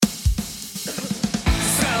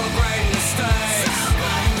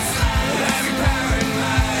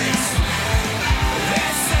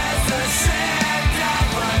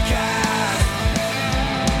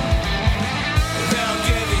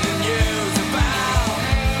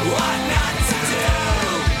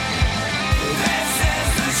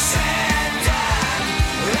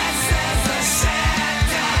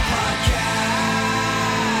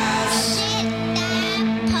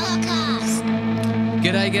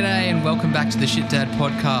G'day and welcome back to the Shit Dad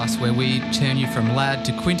podcast, where we turn you from lad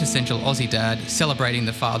to quintessential Aussie dad, celebrating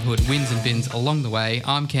the fatherhood wins and bins along the way.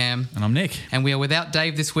 I'm Cam. And I'm Nick. And we are without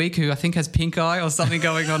Dave this week, who I think has pink eye or something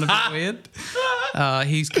going on a bit weird.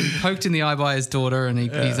 He's poked in the eye by his daughter and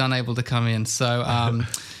he's unable to come in. So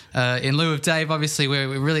in lieu of Dave, obviously,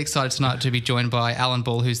 we're really excited tonight to be joined by Allan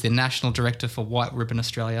Ball, who's the National Director for White Ribbon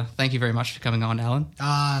Australia. Thank you very much for coming on, Allan.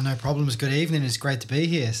 No problems. Good evening. It's great to be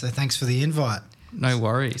here. So thanks for the invite. No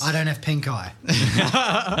worries. I don't have pink eye.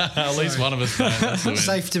 At least one of us don't.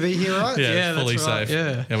 Safe to be here, right? Yeah, fully that's right.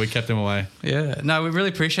 safe. Yeah, we kept him away. Yeah. No, we really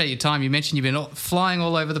appreciate your time. You mentioned you've been flying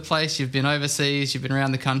all over the place. You've been overseas. You've been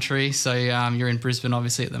around the country. So you're in Brisbane,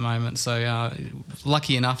 obviously, at the moment. So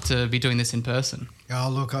lucky enough to be doing this in person. Oh,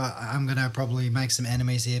 look, I'm going to probably make some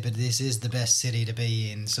enemies here, but this is the best city to be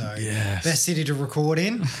in. So best city to record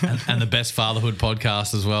in. and the best fatherhood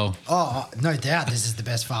podcast as well. Oh, no doubt this is the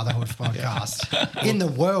best fatherhood podcast in the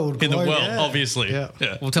world. In the world, obviously. Yeah.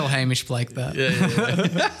 We'll tell Hamish Blake that.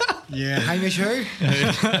 Yeah, Hamish who?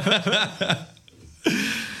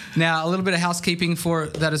 Now, a little bit of housekeeping for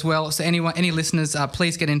that as well. So any listeners,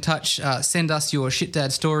 please get in touch. Send us your Shit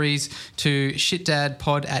Dad stories to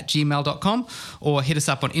shitdadpod@gmail.com or hit us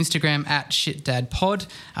up on Instagram @shitdadpod.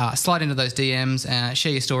 Slide into those DMs,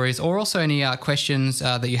 share your stories, or also any questions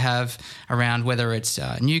that you have around whether it's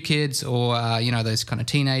new kids or, those kind of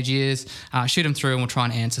teenage years. Shoot them through and we'll try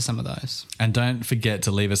and answer some of those. And don't forget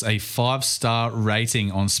to leave us a 5-star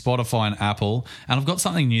rating on Spotify and Apple. And I've got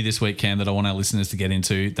something new this week, Cam, that I want our listeners to get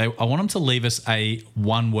into. I want them to leave us a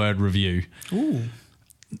one-word review. Ooh.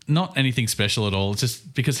 Not anything special at all,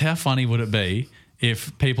 just because how funny would it be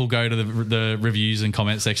if people go to the reviews and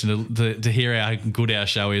comment section to hear how good our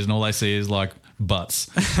show is and all they see is like butts,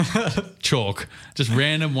 chalk, just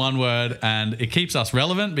random one word, and it keeps us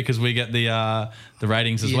relevant because we get the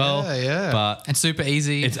ratings as well. Yeah, but and super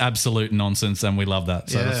easy. It's absolute nonsense, and we love that.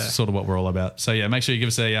 So that's sort of what we're all about. So yeah, make sure you give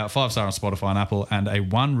us a 5-star on Spotify and Apple and a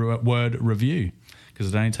one-word review, because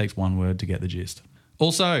it only takes one word to get the gist.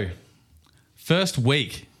 Also, first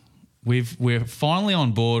week, we're finally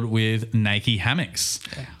on board with Nakey Hammocks.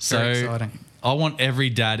 Yeah, very exciting. I want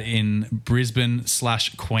every dad in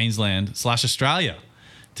Brisbane/Queensland/Australia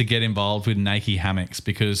to get involved with Nakey Hammocks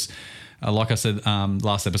because, like I said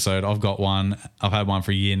last episode, I've got one. I've had one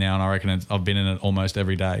for a year now, and I reckon I've been in it almost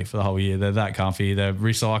every day for the whole year. They're that comfy. They're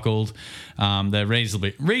recycled. They're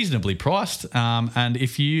reasonably priced. And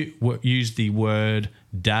if you use the word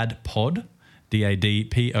DADPOD,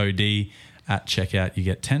 DADPOD, at checkout, you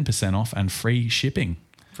get 10% off and free shipping.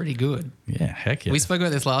 Pretty good. Yeah, heck yeah. We spoke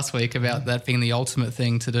about this last week about that being the ultimate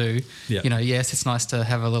thing to do. Yeah. Yes, it's nice to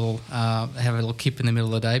have a little kip in the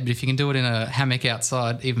middle of the day, but if you can do it in a hammock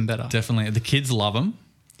outside, even better. Definitely. The kids love them.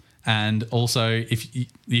 And also, if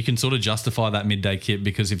you can sort of justify that midday kip,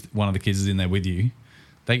 because if one of the kids is in there with you,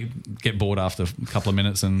 they get bored after a couple of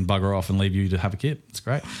minutes and bugger off and leave you to have a kip. It's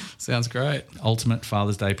great. Sounds great. Ultimate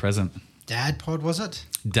Father's Day present. Dad pod, was it?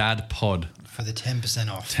 Dad pod. For the 10%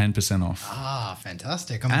 off. 10% off. Ah,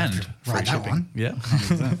 fantastic. I'm going to write that one. Yeah,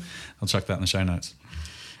 100%. I'll chuck that in the show notes.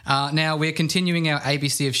 Now, we're continuing our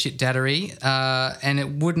ABC of shit daddery, and it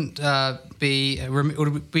would be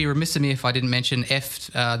remiss of me if I didn't mention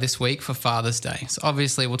F this week for Father's Day. So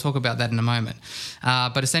obviously we'll talk about that in a moment.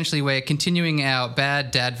 But essentially we're continuing our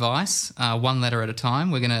bad dad advice, one letter at a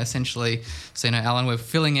time. We're going to essentially, Allan, we're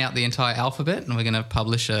filling out the entire alphabet and we're going to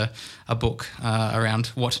publish a book around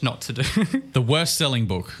what not to do. The worst selling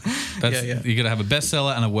book. That's, you're going to have a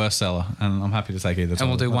bestseller and a worst seller, and I'm happy to take either. And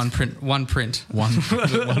we'll do one print. One print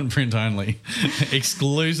only.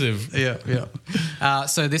 Exclusive. Yeah.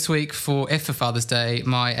 So this week for F for Father's Day,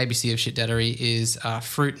 my ABC of shit daddery is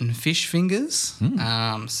fruit and fish fingers.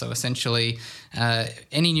 So essentially,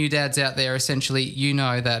 any new dads out there, essentially, you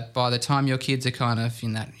know that by the time your kids are kind of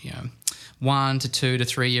in that, 1 to 2 to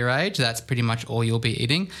 3 year age, that's pretty much all you'll be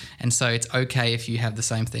eating. And so it's okay if you have the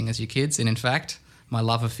same thing as your kids. And in fact, my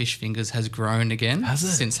love of fish fingers has grown again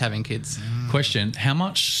since having kids. Question, how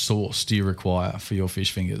much sauce do you require for your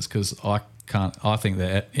fish fingers? Because I think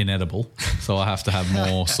they're inedible, so I have to have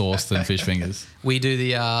more sauce than fish fingers. We do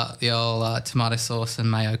the old tomato sauce and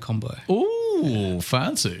mayo combo. Ooh,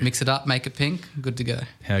 fancy. Mix it up, make it pink, good to go.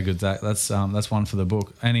 How good's that? That's one for the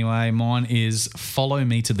book. Anyway, mine is Follow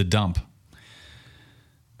Me to the Dump.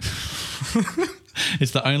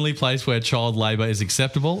 It's the only place where child labour is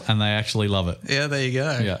acceptable and they actually love it. Yeah, there you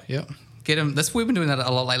go. Yeah. Yep. Get them. We've been doing that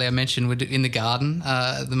a lot lately. I mentioned we're in the garden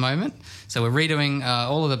at the moment. So we're redoing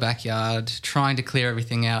all of the backyard, trying to clear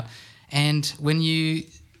everything out. And when you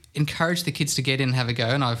encourage the kids to get in and have a go.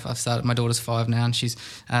 And I've started. My daughter's 5 now, and she's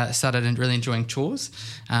started really enjoying chores.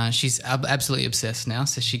 She's absolutely obsessed now.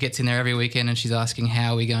 So she gets in there every weekend, and she's asking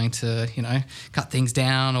how are we going to, cut things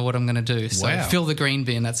down or what I'm going to do. So fill the green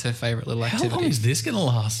bin. That's her favourite little activity. How long is this going to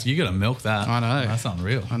last? You got to milk that. I know. That's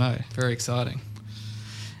unreal. I know. Very exciting.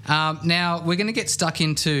 Now we're going to get stuck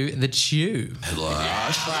into the chew.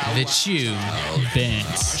 The chew.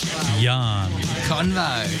 Bants. Yarn.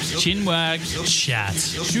 Convo. Chinwag. Chat.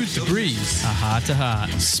 Shoot the breeze. A heart to heart.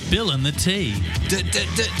 Spilling the tea.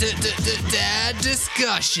 Dad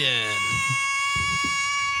discussion.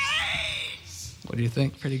 What do you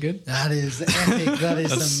think? Pretty good? That is epic.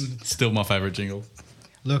 That's still my favourite jingle.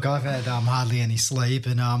 Look, I've had hardly any sleep,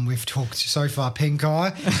 and we've talked so far pink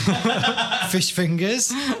eye, fish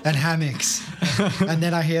fingers, and hammocks. And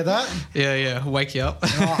then I hear that. Yeah. Wake you up.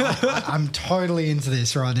 I'm totally into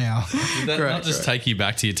this right now. Did that not just take you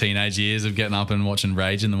back to your teenage years of getting up and watching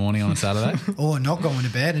Rage in the morning on a Saturday? Or not going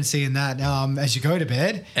to bed and seeing that as you go to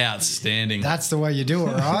bed. Outstanding. That's the way you do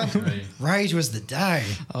it, right? Rage was the day.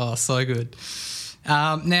 Oh, so good.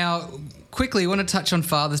 Now, quickly, I want to touch on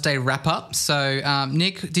Father's Day wrap-up. So,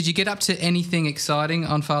 Nick, did you get up to anything exciting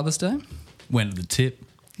on Father's Day? Went to the tip.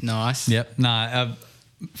 Nice. Yep. No,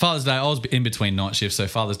 Father's Day, I was in between night shifts, so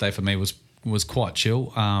Father's Day for me was quite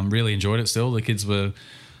chill. Really enjoyed it still. The kids they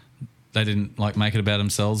didn't make it about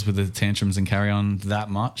themselves with the tantrums and carry on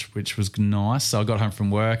that much, which was nice. So I got home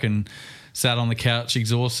from work and sat on the couch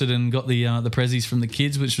exhausted and got the prezzies from the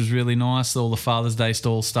kids, which was really nice. All the Father's Day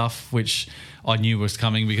stall stuff, which I knew was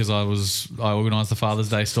coming because I organised the Father's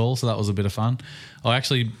Day stall, so that was a bit of fun. I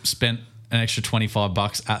actually spent an extra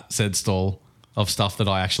 $25 at said stall of stuff that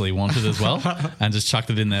I actually wanted as well and just chucked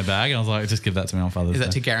it in their bag. And I was like, just give that to me on Father's Day. Is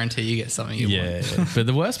that to guarantee you get something you want? Yeah. But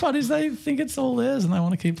the worst part is they think it's all theirs and they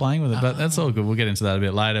want to keep playing with it. But that's all good. We'll get into that a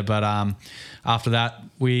bit later. But after that,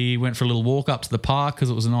 we went for a little walk up to the park because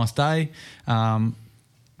it was a nice day.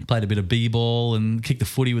 Played a bit of b-ball and kicked the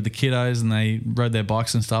footy with the kiddos, and they rode their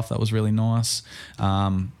bikes and stuff. That was really nice.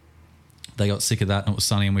 They got sick of that, and it was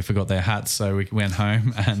sunny, and we forgot their hats, so we went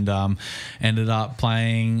home and ended up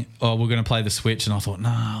playing. Oh, we're going to play the Switch, and I thought,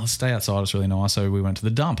 nah, let's stay outside. It's really nice. So we went to the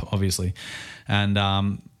dump, obviously,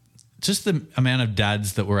 and just the amount of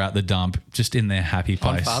dads that were at the dump, just in their happy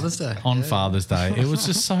place on Father's Day. Father's Day, it was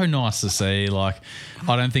just so nice to see. I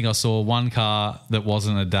don't think I saw one car that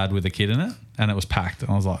wasn't a dad with a kid in it, and it was packed. And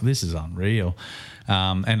I was like, this is unreal.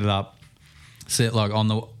 Ended up on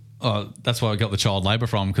the. That's where I got the child labour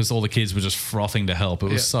from, because all the kids were just frothing to help.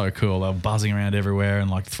 It was so cool. They were buzzing around everywhere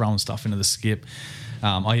and throwing stuff into the skip.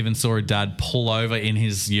 I even saw a dad pull over in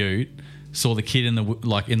his ute, saw the kid in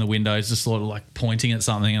the windows, just sort of pointing at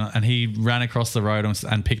something, and he ran across the road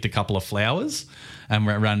and picked a couple of flowers and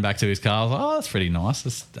ran back to his car. I was like, oh, that's pretty nice.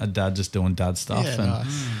 That's a dad just doing dad stuff. Yeah, and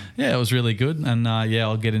nice. Yeah, it was really good. And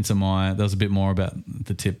I'll get into there was a bit more about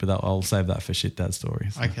the tip, but I'll save that for shit dad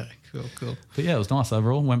stories. So. Okay, cool. But yeah, it was nice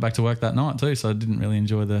overall. Went back to work that night too, so I didn't really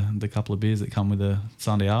enjoy the couple of beers that come with the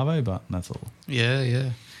Sunday Arvo, but that's all.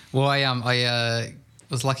 Yeah. Well, I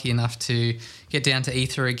was lucky enough to get down to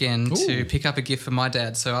Ether again to pick up a gift for my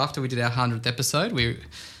dad. So after we did our 100th episode, we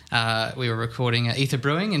were recording Ether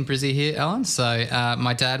Brewing in Brizzy here, Alan. So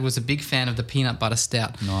my dad was a big fan of the peanut butter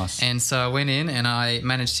stout. Nice. And so I went in and I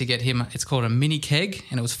managed to get him, it's called a mini keg,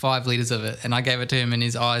 and it was 5 litres of it. And I gave it to him and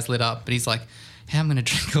his eyes lit up. But he's like, how am I going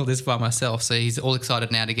to drink all this by myself? So he's all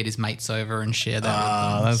excited now to get his mates over and share that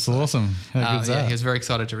with them. That's awesome. How good's that? He was very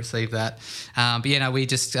excited to receive that. We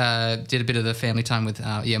just did a bit of the family time with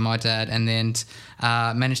my dad, and then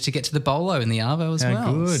managed to get to the Bolo in the Arvo as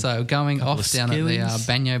well. Good. So going Couple off of down at the skillies.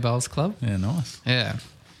 Banyo Bowls Club. Yeah, nice. Yeah.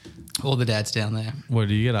 All the dads down there. What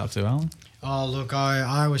did you get up to, Alan? Oh, look,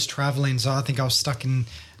 I was travelling, so I think I was stuck in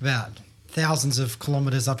about thousands of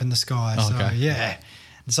kilometres up in the sky. Oh, so, okay. yeah.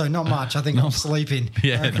 So not much. I think I'm sleeping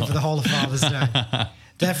Yeah, I reckon, for the whole of Father's Day.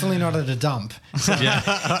 Definitely not at a dump. So,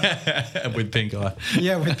 With pink eye.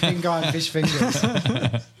 yeah, with pink eye and fish fingers.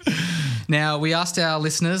 Now, we asked our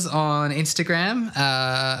listeners on Instagram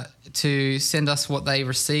to send us what they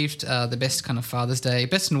received, the best kind of Father's Day,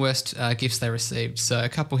 best and worst gifts they received. So a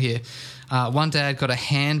couple here. One dad got a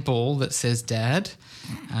handball that says dad.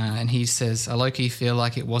 And he says, I low-key feel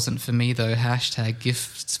like it wasn't for me though,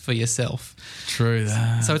 #gifts for yourself. True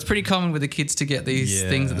that. So it's pretty common with the kids to get these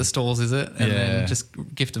things at the stalls, is it? And then just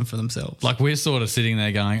gift them for themselves. We're sort of sitting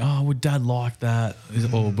there going, oh, would dad like that?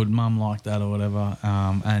 Or would mum like that or whatever?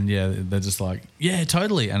 And they're just like, yeah,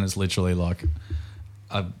 totally. And it's literally like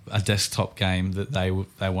a desktop game that they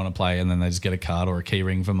want to play, and then they just get a card or a key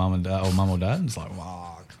ring for mum and dad or mum or dad. And it's like, wow.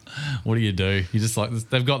 What do? You just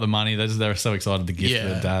they've got the money. They're so excited to gift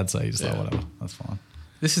their dad. So you just like, whatever, that's fine.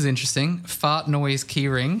 This is interesting. Fart noise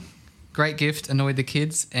keyring. Great gift, annoyed the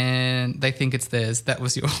kids, and they think it's theirs. That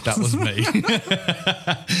was yours. That was me.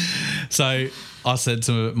 So I said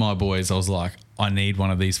to my boys, I was like, I need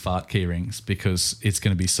one of these fart key rings because it's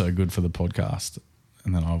going to be so good for the podcast.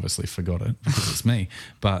 And then I obviously forgot it because it's me.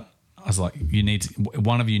 But I was like,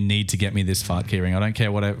 one of you need to get me this fart key ring. I don't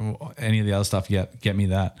care whatever any of the other stuff you get me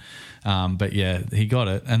that. But yeah, he got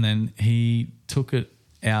it, and then he took it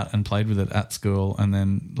out and played with it at school, and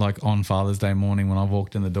then like on Father's Day morning when I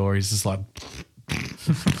walked in the door, he's just like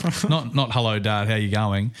not hello dad, how you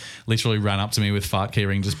going? Literally ran up to me with fart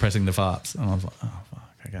keyring, just pressing the farts, and I was like, oh fuck,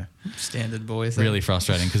 okay. Standard boys. Really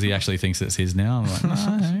frustrating because he actually thinks it's his now. I'm like,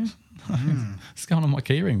 no, it's going on my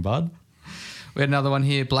keyring, bud. We had another one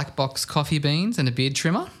here, black box coffee beans and a beard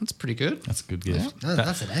trimmer. That's pretty good. That's a good gift. No,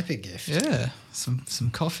 that's an epic gift. Yeah, some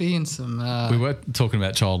coffee and some... We were talking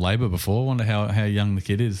about child labour before. I wonder how young the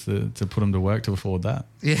kid is to put him to work to afford that.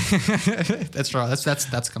 Yeah, that's right.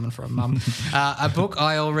 That's coming from Mum. A book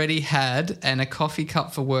I already had and a coffee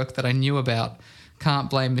cup for work that I knew about. Can't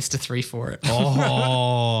blame Mr. 3 for it.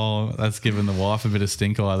 Oh, that's giving the wife a bit of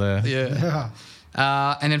stink eye there. Yeah.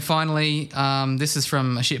 And then finally, this is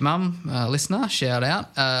from a shit mum listener. Shout out!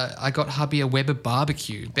 I got hubby a Weber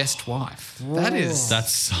barbecue. Best wife. Whoa.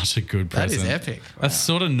 That's such a good That present. is epic. That's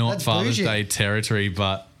sort of not That's Father's bougie. Day territory,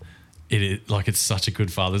 but it is like it's such a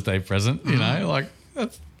good Father's Day present. You know, like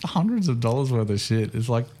that's hundreds of dollars worth of shit. It's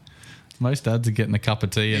like most dads are getting a cup of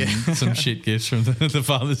tea and some shit gifts from the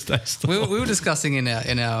Father's Day store. We were discussing in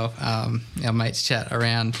our mates chat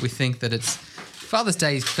around. We think that it's Father's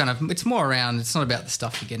Day is kind of it's more around. It's not about the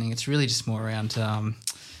stuff you're getting. It's really just more around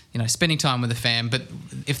spending time with the fam. But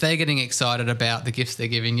if they're getting excited about the gifts they're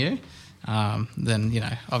giving you,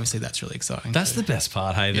 then obviously that's really exciting. That's the best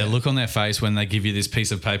part, hey. The look on their face when they give you this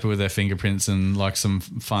piece of paper with their fingerprints and like some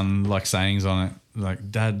fun like sayings on it.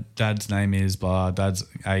 Like dad's name is blah, dad's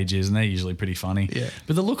age is, and they're usually pretty funny. Yeah.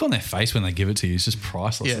 But the look on their face when they give it to you is just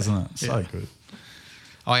priceless, isn't it? So good.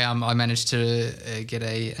 I managed to get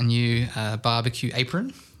a new barbecue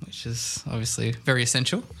apron, which is obviously very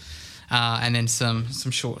essential, and then some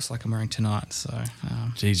shorts like I'm wearing tonight. So,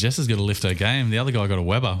 Geez, Jess has got to lift her game. The other guy got a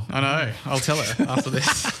Weber. I know. I'll tell her after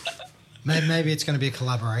this. Maybe it's going to be a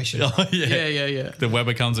collaboration. Oh, Yeah. The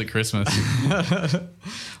Weber comes at Christmas.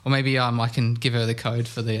 Or maybe I can give her the code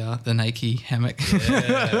for the Nike hammock.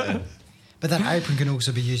 Yeah. But that apron can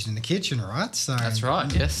also be used in the kitchen, right? So That's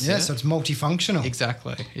right. Yes. Yeah, so it's multifunctional.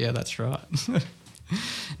 Exactly. Yeah, that's right.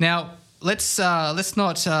 Now, let's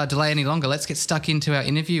not delay any longer. Let's get stuck into our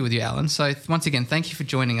interview with you, Allan. So once again, thank you for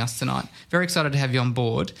joining us tonight. Very excited to have you on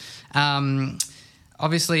board.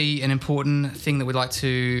 Obviously, an important thing that we'd like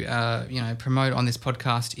to promote on this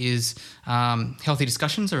podcast is healthy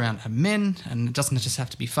discussions around men, and it doesn't just have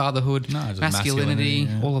to be fatherhood, just masculinity,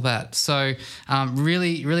 masculinity, all of that. So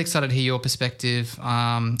really, really excited to hear your perspective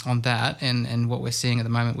on that and what we're seeing at the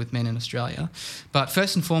moment with men in Australia. But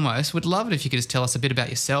first and foremost, we'd love it if you could just tell us a bit about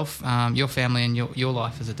yourself, your family, and your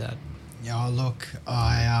life as a dad. Yeah, look,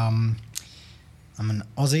 I'm an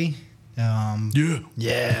Aussie.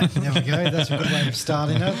 Yeah, there we go. That's a good way of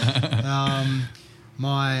starting it.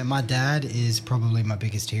 My dad is probably my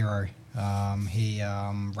biggest hero. He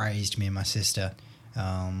raised me and my sister.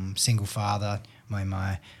 Single father.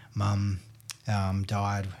 My mum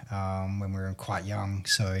died when we were quite young.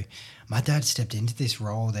 So my dad stepped into this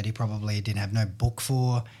role that he probably didn't have no book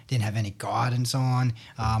for, didn't have any guidance on,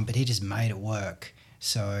 but he just made it work.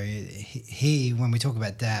 So he, when we talk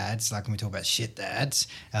about dads, like when we talk about shit dads,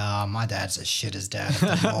 my dad's a shittest dad of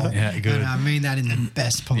them all. Yeah, good. And I mean that in the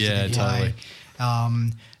best positive way.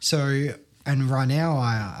 Totally. And right now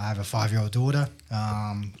I have a 5-year-old daughter,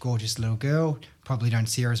 gorgeous little girl. Probably don't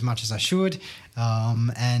see her as much as I should.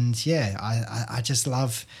 And yeah, I just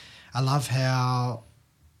love how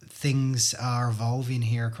things are evolving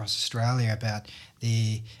here across Australia about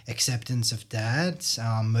the acceptance of dads,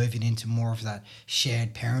 moving into more of that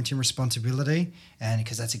shared parenting responsibility, and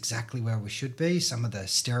because that's exactly where we should be. Some of the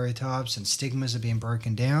stereotypes and stigmas are being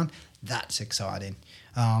broken down. That's exciting.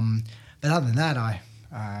 But other than that,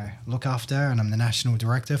 I look after, and I'm the national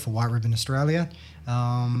director for White Ribbon Australia,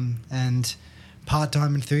 and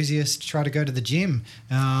part-time enthusiast, try to go to the gym,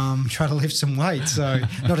 try to lift some weight. So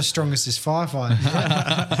not as strong as this firefighter,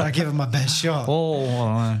 but I give it my best shot. Oh, I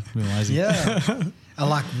don't know. A bit lazy. Yeah. I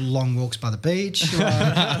like long walks by the beach.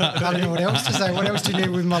 I don't know what else to say. What else do you need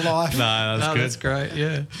with my life? No, that's good. That's great.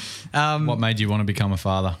 Yeah. What made you want to become a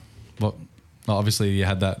father? Obviously you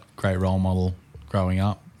had that great role model growing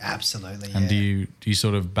up. Absolutely, And do you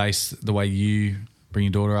sort of base the way you bring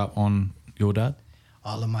your daughter up on your dad?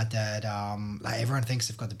 I love my dad. Like everyone thinks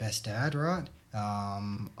they've got the best dad, right?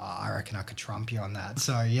 I reckon I could trump you on that.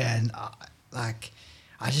 So yeah, and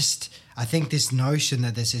I think this notion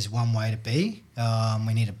that this is one way to be,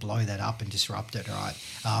 we need to blow that up and disrupt it, right?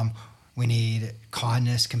 We need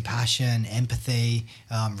kindness, compassion, empathy,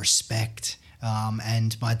 respect,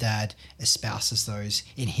 and my dad espouses those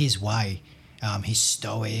in his way. He's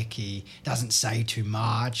stoic. He doesn't say too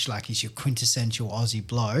much. Like, he's your quintessential Aussie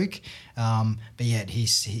bloke, but yet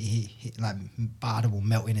he like butter will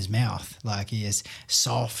melt in his mouth. Like, he is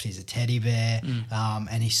soft. He's a teddy bear,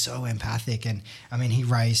 and he's so empathic. And I mean, he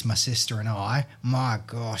raised my sister and I. My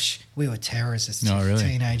gosh, we were terrors as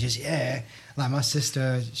teenagers. Yeah. Like, my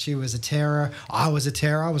sister, she was a terror. I was a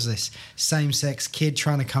terror. I was this same-sex kid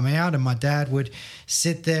trying to come out, and my dad would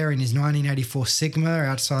sit there in his 1984 Sigma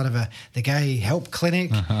outside of the gay help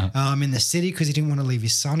clinic in the city because he didn't want to leave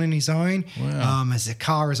his son on his own. Wow. As the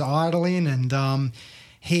car is idling, and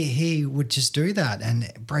he would just do that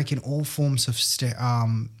and breaking all forms of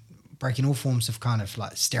kind of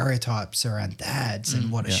like stereotypes around dads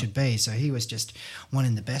and what it should be. So he was just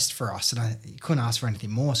wanting the best for us, and you couldn't ask for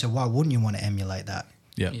anything more. So why wouldn't you want to emulate that?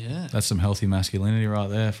 Yeah. That's some healthy masculinity right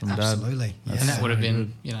there from Absolutely. dad. Yeah. And that would have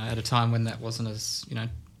been, at a time when that wasn't as,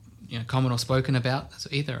 common or spoken about as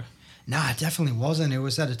either. No, it definitely wasn't. It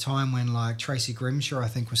was at a time when, like, Tracy Grimshaw, I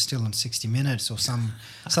think, was still on 60 Minutes or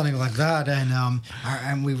something like that.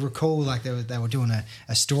 And we recall, like, they were doing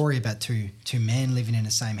a story about two men living in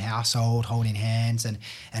the same household, holding hands. And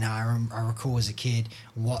I recall as a kid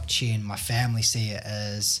watching my family see it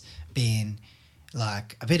as being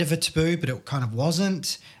like a bit of a taboo, but it kind of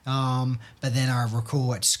wasn't. But then I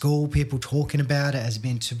recall at school people talking about it as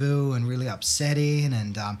being taboo and really upsetting,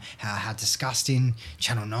 and how disgusting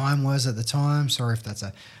Channel 9 was at the time. Sorry if that's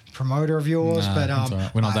a promoter of yours, Nah, but it's all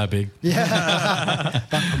right. We're not that big. Yeah,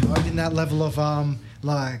 but promoting that level of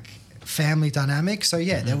like family dynamic. So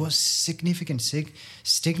yeah, there was significant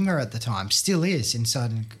stigma at the time, still is in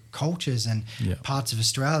certain cultures and parts of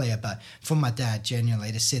Australia. But for my dad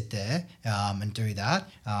genuinely to sit there and do that,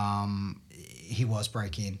 he was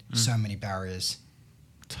breaking so many barriers.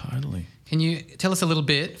 Totally. Can you tell us a little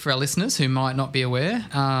bit, for our listeners who might not be aware,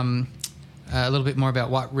 a little bit more about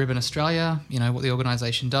White Ribbon Australia, what the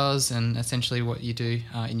organisation does and essentially what you do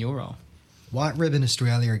in your role? White Ribbon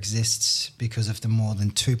Australia exists because of the more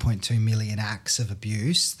than 2.2 million acts of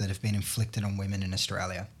abuse that have been inflicted on women in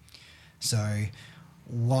Australia. So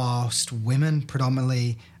whilst women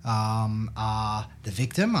predominantly are the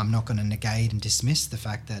victim, I'm not going to negate and dismiss the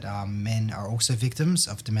fact that men are also victims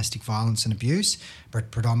of domestic violence and abuse,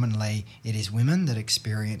 but predominantly it is women that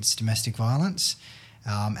experience domestic violence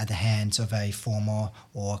at the hands of a former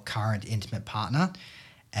or current intimate partner.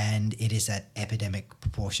 And it is at epidemic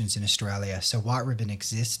proportions in Australia. So White Ribbon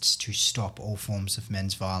exists to stop all forms of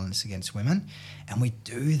men's violence against women. And we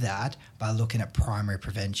do that by looking at primary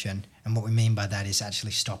prevention. And what we mean by that is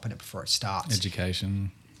actually stopping it before it starts.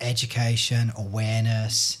 Education,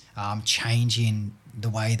 awareness, changing the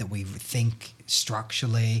way that we think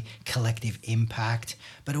structurally, collective impact,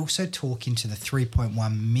 but also talking to the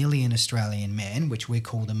 3.1 million Australian men, which we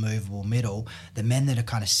call the movable middle, the men that are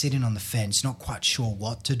kind of sitting on the fence, not quite sure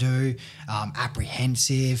what to do,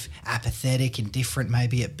 apprehensive, apathetic, indifferent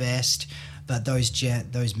maybe at best, but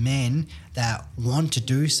those men that want to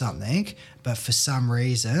do something, but for some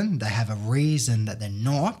reason, they have a reason that they're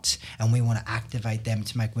not, and we want to activate them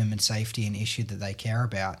to make women's safety an issue that they care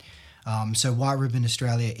about. So White Ribbon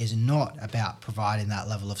Australia is not about providing that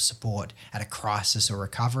level of support at a crisis or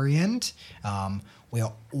recovery end. We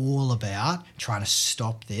are all about trying to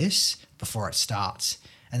stop this before it starts.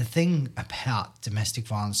 And the thing about domestic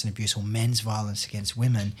violence and abuse, or men's violence against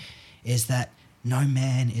women, is that no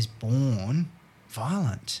man is born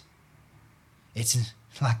violent. It's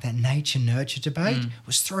like that nature-nurture debate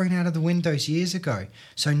was thrown out of the windows years ago.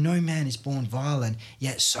 So no man is born violent,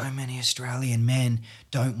 yet so many Australian men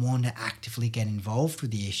don't want to actively get involved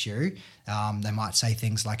with the issue. They might say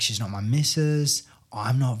things like, she's not my missus,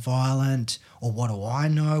 I'm not violent, or what do I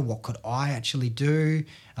know? What could I actually do?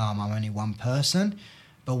 I'm only one person.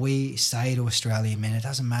 But we say to Australian men, it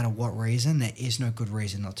doesn't matter what reason, there is no good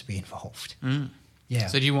reason not to be involved. Yeah.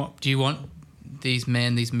 So do you want these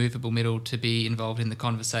men, these movable middle, to be involved in the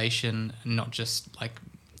conversation, not just like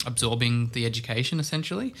absorbing the education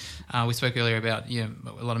essentially? We spoke earlier about, a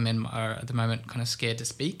lot of men are at the moment kind of scared to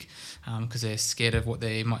speak because they're scared of what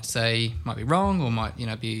they might say might be wrong, or might,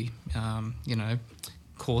 be,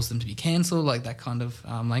 cause them to be cancelled, like that kind of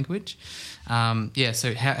language.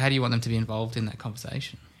 So how do you want them to be involved in that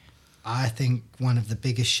conversation? I think one of the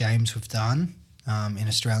biggest shames we've done in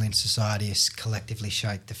Australian society is collectively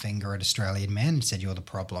shake the finger at Australian men and said, you're the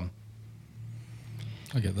problem.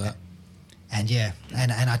 I get that. And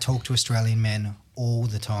I talk to Australian men all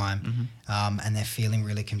the time, and they're feeling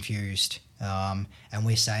really confused. And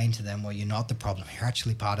we're saying to them, well, you're not the problem. You're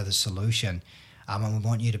actually part of the solution. And we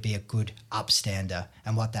want you to be a good upstander.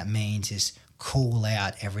 And what that means is call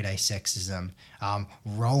out everyday sexism,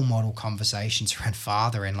 role model conversations around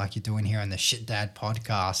fathering like you're doing here on the Shit Dad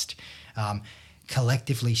podcast,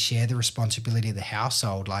 collectively share the responsibility of the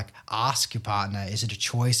household. Like, ask your partner, is it a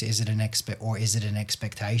choice, is it an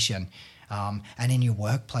expectation? And in your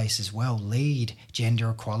workplace as well, lead gender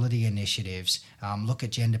equality initiatives. Look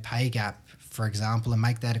at gender pay gap, for example, and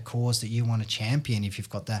make that a cause that you want to champion if you've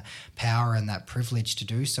got that power and that privilege to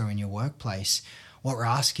do so in your workplace. What we're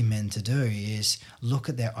asking men to do is look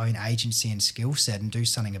at their own agency and skill set and do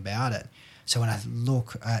something about it. So when I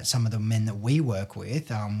look at some of the men that we work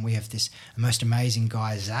with, we have this most amazing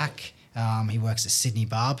guy, Zach. He works at Sydney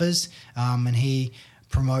Barbers, and he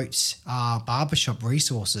promotes barbershop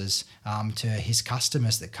resources to his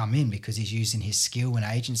customers that come in, because he's using his skill and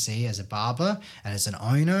agency as a barber and as an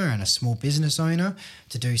owner and a small business owner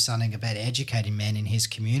to do something about educating men in his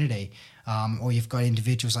community. Or you've got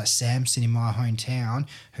individuals like Samson in my hometown,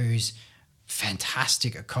 who's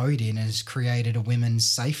fantastic at coding and has created a women's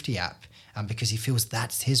safety app because he feels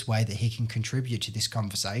that's his way that he can contribute to this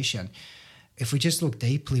conversation. If we just look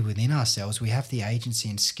deeply within ourselves, we have the agency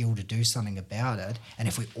and skill to do something about it. And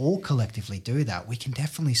if we all collectively do that, we can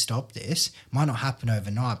definitely stop this. Might not happen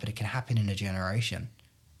overnight, but it can happen in a generation.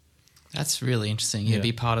 That's really interesting. Yeah.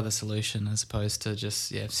 Be part of the solution as opposed to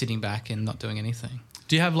just sitting back and not doing anything.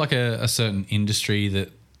 Do you have like a certain industry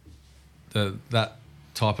that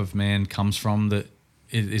type of man comes from that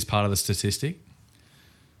is part of the statistic?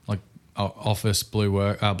 Like office,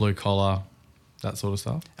 blue collar, that sort of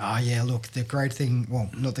stuff? Yeah, look, the great thing, well,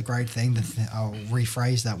 not the great thing, I'll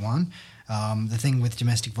rephrase that one. The thing with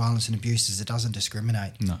domestic violence and abuse is it doesn't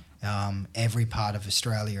discriminate. No. Every part of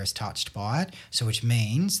Australia is touched by it, so which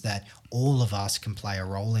means that all of us can play a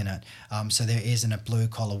role in it. So there isn't a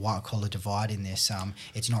blue-collar, white-collar divide in this.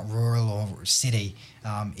 It's not rural or city.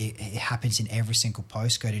 It happens in every single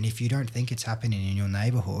postcode, and if you don't think it's happening in your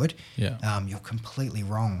neighbourhood, you're completely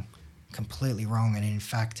wrong. Completely wrong, and in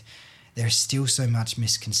fact, there's still so much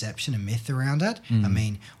misconception and myth around it. I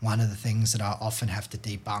mean, one of the things that I often have to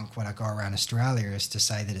debunk when I go around Australia is to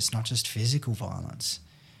say that it's not just physical violence.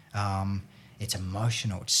 It's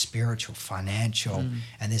emotional, it's spiritual, financial.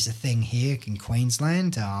 And there's a thing here in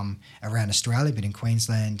Queensland, around Australia, but in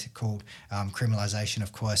Queensland called criminalisation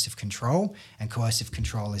of coercive control. And coercive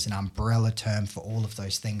control is an umbrella term for all of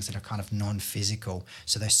those things that are kind of non-physical.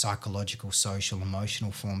 So they're psychological, social,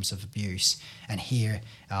 emotional forms of abuse. And here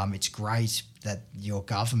it's great that your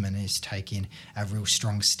government is taking a real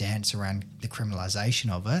strong stance around the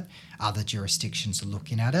criminalisation of it. Other jurisdictions are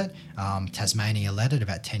looking at it. Tasmania led it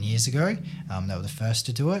about 10 years ago. They were the first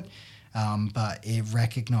to do it. But it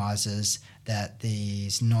recognises that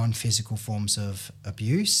these non-physical forms of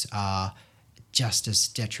abuse are just as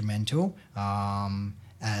detrimental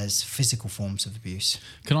as physical forms of abuse.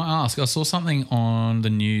 Can I ask, I saw something on the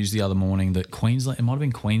news the other morning that Queensland, it might have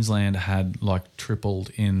been Queensland, had like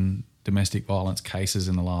tripled in domestic violence cases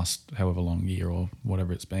in the last however long year or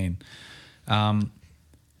whatever it's been.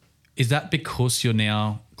 Is that because you're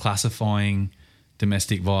now classifying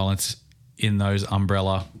domestic violence in those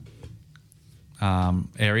umbrella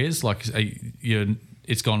areas? Like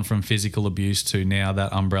it's gone from physical abuse to now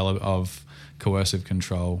that umbrella of coercive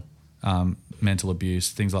control, mental abuse,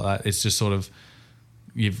 things like that. It's just sort of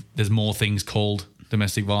there's more things called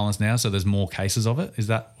domestic violence now, so there's more cases of it. Is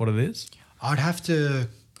that what it is? I'd have to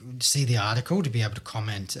see the article to be able to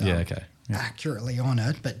comment accurately on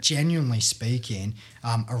it, but genuinely speaking,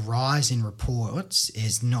 a rise in reports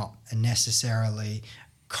is not necessarily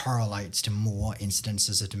correlates to more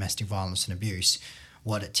incidences of domestic violence and abuse.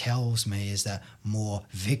 What it tells me is that more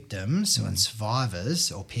victims and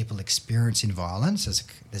survivors or people experiencing violence,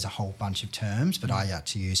 there's a whole bunch of terms, but I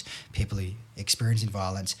actually use people who experiencing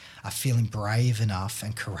violence, are feeling brave enough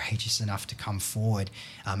and courageous enough to come forward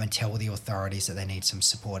and tell the authorities that they need some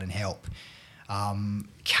support and help.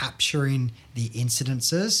 Capturing the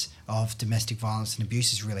incidences of domestic violence and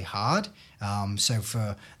abuse is really hard. So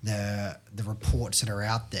for the reports that are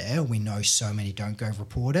out there, we know so many don't go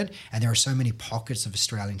reported, and there are so many pockets of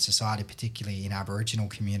Australian society, particularly in Aboriginal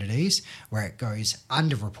communities, where it goes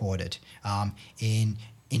underreported. In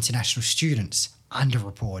international students,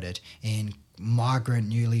 underreported. In migrant,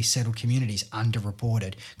 newly settled communities,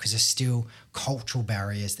 underreported, because there's still cultural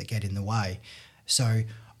barriers that get in the way. So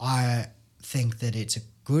I think that it's a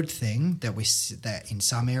good thing that that in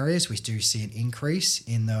some areas we do see an increase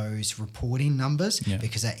in those reporting numbers,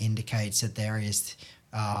 because that indicates that there is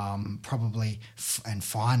probably and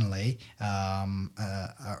finally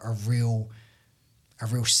a real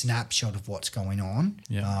snapshot of what's going on.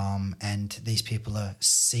 And these people are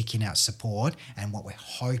seeking out support, and what we're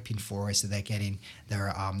hoping for is that they're getting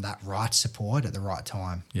their that right support at the right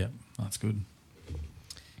time. Yeah, that's good.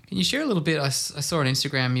 Can you share a little bit? I saw on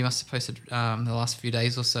Instagram, you must have posted the last few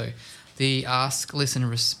days or so, the Ask, Listen,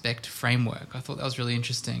 Respect framework. I thought that was really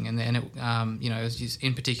interesting. And then, it was just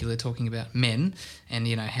in particular talking about men and,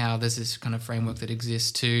 how there's this kind of framework that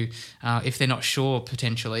exists to, if they're not sure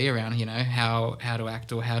potentially around, how to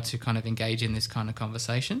act or how to kind of engage in this kind of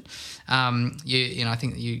conversation. I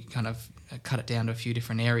think that you kind of cut it down to a few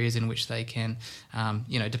different areas in which they can,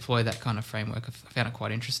 deploy that kind of framework. I found it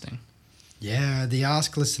quite interesting. Yeah, the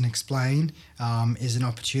Ask, Listen, Explain is an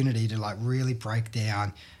opportunity to really break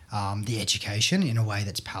down the education in a way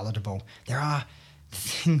that's palatable. The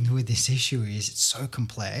thing with this issue is it's so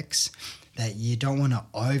complex that you don't want to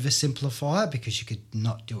oversimplify it because you could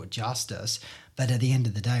not do it justice. But at the end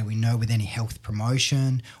of the day, we know with any health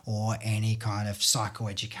promotion or any kind of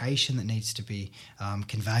psychoeducation that needs to be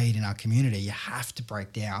conveyed in our community, you have to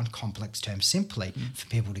break down complex terms simply for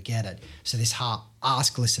people to get it. So this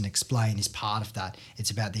Ask, Listen, Explain is part of that. It's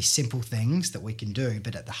about these simple things that we can do,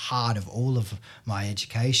 but at the heart of all of my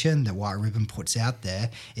education that White Ribbon puts out there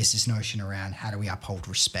is this notion around how do we uphold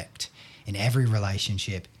respect in every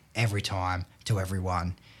relationship, every time, to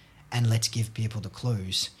everyone, and let's give people the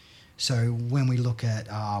clues. So when we look at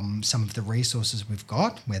some of the resources we've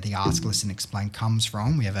got, where the Ask, Listen, Explain comes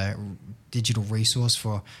from, we have a digital resource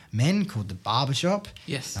for men called the Barbershop.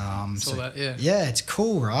 Yes, saw that, yeah. Yeah, it's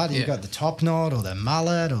cool, right? You've got the top knot or the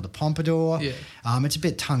mullet or the pompadour. Yeah. It's a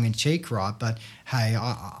bit tongue-in-cheek, right? But, hey,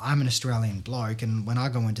 I'm an Australian bloke, and when I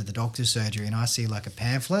go into the doctor's surgery and I see, a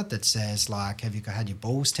pamphlet that says, have you had your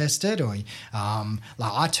balls tested? Or,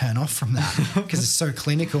 I turn off from that because it's so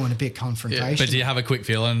clinical and a bit confrontational. But do you have a quick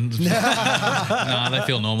feeling? No, they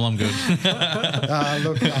feel normal. I'm good.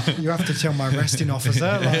 Look, you have to tell my resting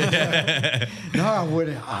officer. No, I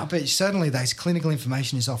wouldn't. But certainly those clinical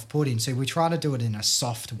information is off-putting. So we try to do it in a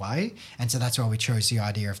soft way. And so that's why we chose the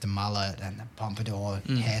idea of the mullet and the pompadour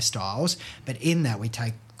hairstyles. But in that, we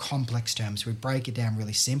take complex terms. We break it down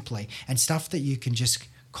really simply and stuff that you can just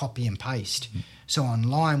copy and paste. So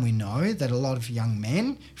online, we know that a lot of young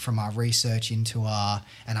men, from our research into our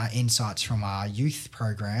insights from our youth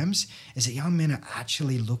programs, is that young men are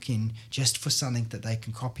actually looking just for something that they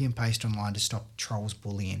can copy and paste online to stop trolls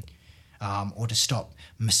bullying. Or to stop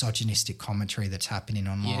misogynistic commentary that's happening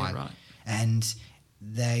online. Yeah, right. And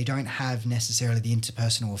they don't have necessarily the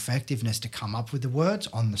interpersonal effectiveness to come up with the words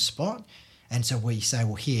on the spot. And so we say,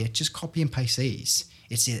 well, here, just copy and paste these.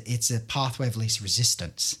 It's a pathway of least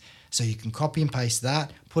resistance. So you can copy and paste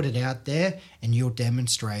that, put it out there, and you're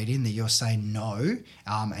demonstrating that you're saying no,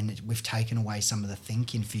 and we've taken away some of the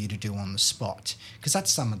thinking for you to do on the spot. Because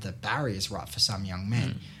that's some of the barriers, right, for some young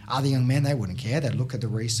men. Other young men, they wouldn't care. They'd look at the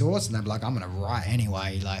resource and they'd be like, I'm going to write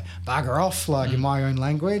anyway, bugger off, in my own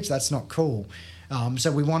language. That's not cool. So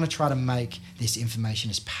we want to try to make this information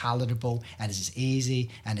as palatable and as easy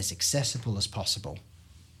and as accessible as possible.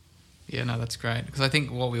 Yeah, no, that's great. Because I think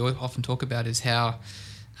what we often talk about is how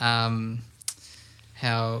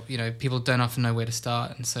people don't often know where to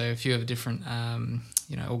start, and so a few of the different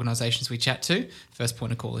organisations we chat to, first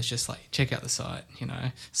point of call is just check out the site,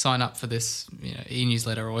 sign up for this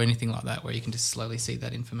e-newsletter or anything like that, where you can just slowly see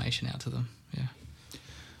that information out to them. Yeah,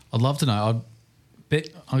 I'd love to know.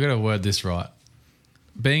 I've got to word this right.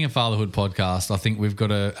 Being a fatherhood podcast, I think we've got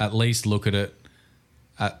to at least look at it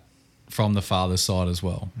from the father's side as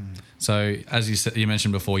well. So as you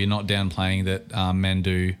mentioned before, you're not downplaying that men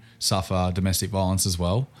do suffer domestic violence as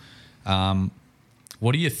well.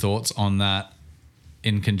 What are your thoughts on that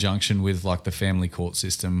in conjunction with the family court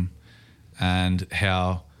system, and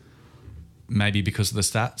how maybe because of the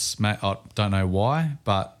stats, I don't know why,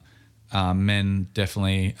 but men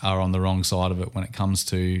definitely are on the wrong side of it when it comes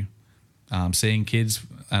to seeing kids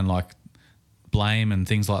and blame and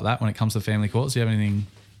things like that when it comes to family courts? Do you have anything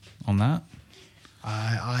on that?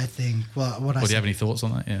 I think, do you have any thoughts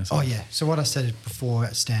on that? Yeah. Oh, yeah. So what I said before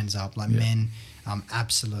stands up. Men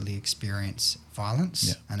absolutely experience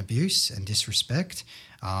violence and abuse and disrespect,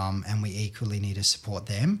 and we equally need to support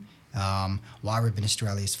them. White Ribbon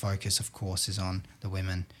Australia's focus, of course, is on the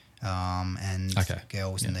women and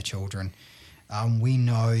girls and the children. We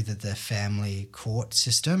know that the family court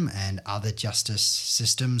system and other justice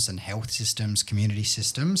systems and health systems, community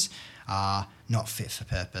systems, are not fit for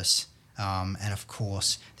purpose. And of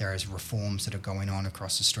course, there is reforms that are going on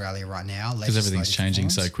across Australia right now. Because everything's changing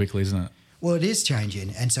so quickly, isn't it? Well, it is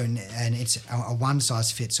changing, and it's a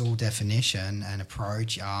one-size-fits-all definition and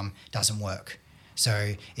approach doesn't work.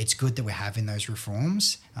 So it's good that we're having those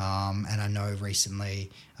reforms. And I know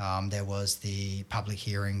recently there was the public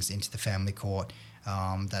hearings into the family court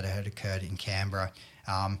that had occurred in Canberra.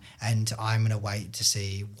 And I'm going to wait to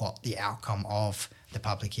see what the outcome of the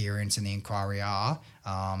public hearings and the inquiry are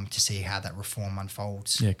to see how that reform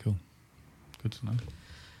unfolds. Yeah, cool. Good to know.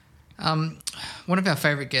 One of our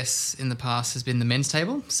favourite guests in the past has been the Men's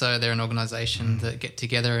Table. So they're an organisation that get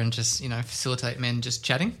together and just, facilitate men just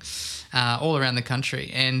chatting all around the country.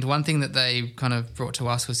 And one thing that they kind of brought to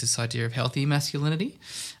us was this idea of healthy masculinity.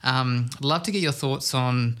 I'd love to get your thoughts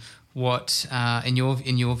on what, in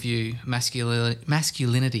your view,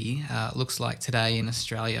 masculinity looks like today in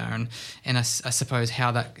Australia, and I suppose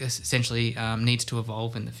how that essentially needs to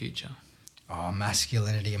evolve in the future.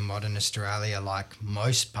 Masculinity in modern Australia, like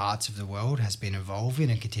most parts of the world, has been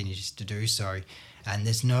evolving and continues to do so. And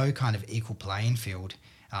there's no kind of equal playing field.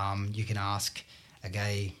 You can ask a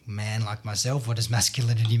gay man like myself, what does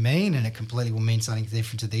masculinity mean? And it completely will mean something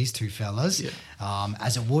different to these two fellas,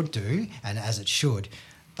 as it would do and as it should.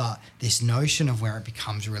 But this notion of where it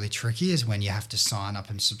becomes really tricky is when you have to sign up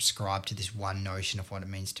and subscribe to this one notion of what it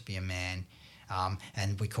means to be a man.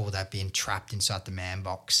 And we call that being trapped inside the man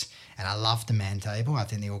box. And I love the Man Table. I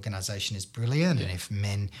think the organisation is brilliant. Yeah. And if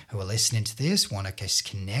men who are listening to this want to just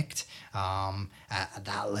connect at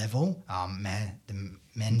that level, the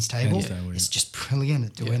Men's Table is just brilliant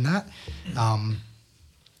at doing that.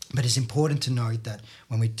 But it's important to note that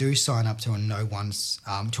when we do sign up to a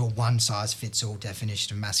one-size-fits-all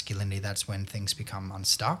definition of masculinity, that's when things become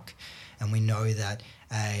unstuck. And we know that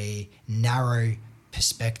a narrow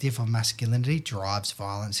perspective of masculinity drives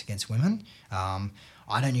violence against women. I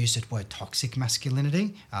don't use the word toxic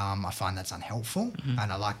masculinity. I find that's unhelpful,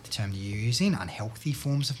 and I like the term you're using, unhealthy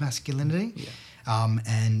forms of masculinity.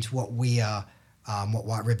 And what what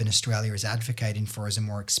White Ribbon Australia is advocating for is a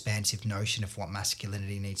more expansive notion of what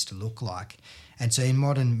masculinity needs to look like. And so in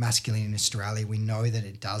modern masculinity in Australia, we know that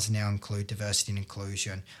it does now include diversity and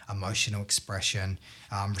inclusion, emotional expression,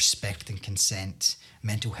 respect and consent,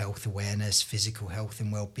 mental health awareness, physical health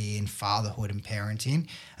and well-being, fatherhood and parenting.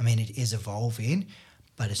 I mean, it is evolving,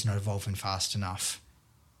 but it's not evolving fast enough.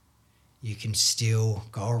 You can still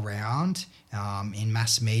go around in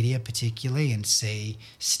mass media particularly and see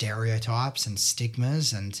stereotypes and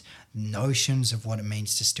stigmas and notions of what it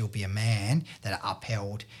means to still be a man that are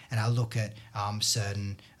upheld. And I look at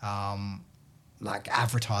certain like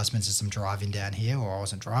advertisements as I'm driving down here, or I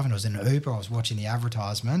wasn't driving, I was in an Uber, I was watching the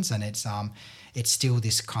advertisements, and it's still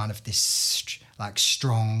this kind of like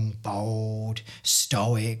strong, bold,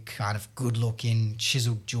 stoic, kind of good-looking,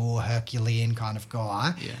 chiseled jaw, Herculean kind of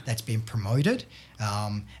guy that's been promoted,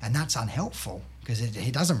 and that's unhelpful because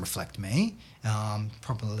it doesn't reflect me.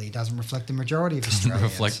 Probably doesn't reflect the majority of Australians. Doesn't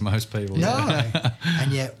reflect most people. No,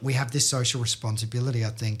 and yet we have this social responsibility, I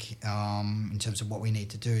think, in terms of what we need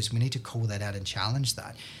to do is we need to call that out and challenge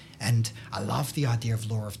that. And I love the idea of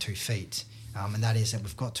law of 2 feet. And that is that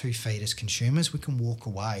we've got 2 feet as consumers. We can walk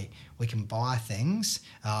away. We can buy things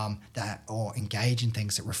or engage in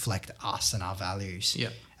things that reflect us and our values.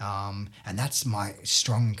 Yep. And that's my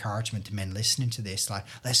strong encouragement to men listening to this. Like,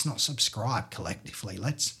 let's not subscribe collectively.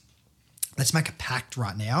 Let's make a pact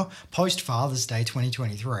right now, post Father's Day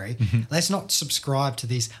 2023. Let's not subscribe to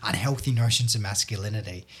these unhealthy notions of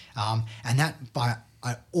masculinity. And that by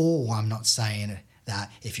all, I'm not saying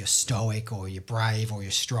that if you're stoic or you're brave or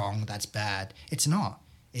you're strong, that's bad. It's not.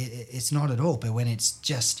 It's not at all. But when it's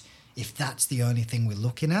just, if that's the only thing we're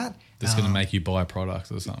looking at. That's going to make you buy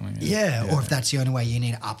products or something. Yeah, or if that's the only way you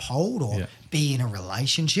need to uphold or be in a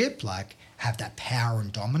relationship, like have that power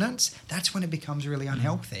and dominance, that's when it becomes really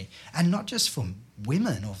unhealthy. And not just for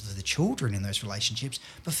women or for the children in those relationships,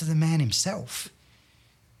 but for the man himself.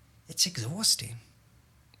 It's exhausting.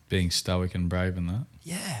 Being stoic and brave and that.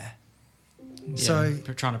 Yeah. Yeah, So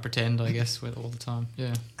trying to pretend, I guess, with all the time.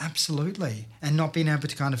 Yeah. Absolutely. And not being able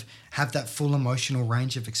to kind of have that full emotional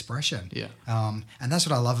range of expression. Yeah. And that's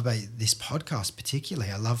what I love about this podcast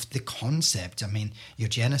particularly. I love the concept. I mean, your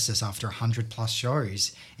genesis after 100 plus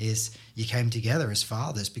shows is you came together as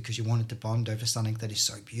fathers because you wanted to bond over something that is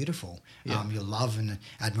so beautiful. Yeah. Your love and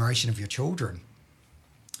admiration of your children.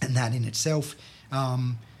 And that in itself,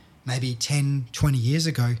 maybe 10, 20 years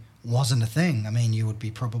ago, wasn't a thing. I mean, you would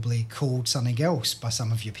be probably called something else by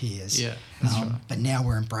some of your peers. Yeah, that's right. But now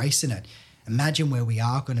we're embracing it. Imagine where we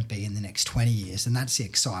are going to be in the next 20 years, and that's the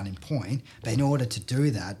exciting point. But in order to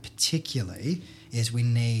do that, particularly, is we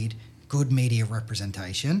need good media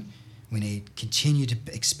representation. We need continue to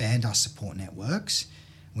expand our support networks.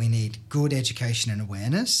 We need good education and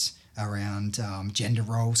awareness around gender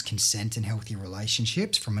roles, consent, and healthy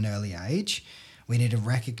relationships from an early age. We need to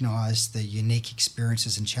recognise the unique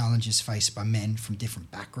experiences and challenges faced by men from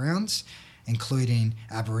different backgrounds, including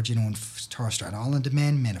Aboriginal and Torres Strait Islander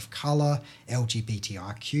men, men of colour,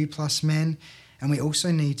 LGBTIQ plus men. And we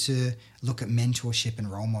also need to look at mentorship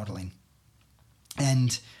and role modelling.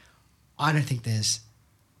 And I don't think there's,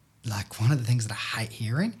 like, one of the things that I hate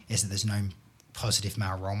hearing is that there's no positive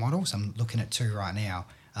male role models. I'm looking at two right now.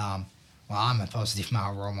 Well, I'm a positive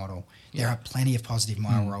male role model. There are plenty of positive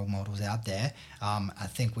male role models out there. I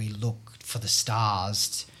think we look for the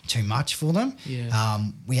stars too much for them. Yeah.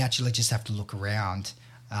 We actually just have to look around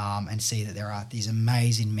and see that there are these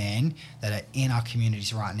amazing men that are in our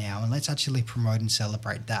communities right now. And let's actually promote and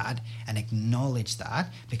celebrate that and acknowledge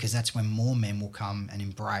that, because that's when more men will come and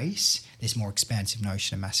embrace this more expansive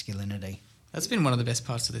notion of masculinity. That's been one of the best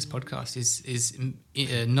parts of this podcast is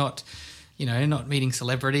not, not meeting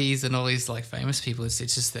celebrities and all these like famous people. It's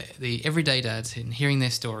just the everyday dads and hearing their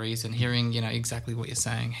stories and hearing, exactly what you're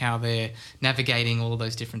saying, how they're navigating all of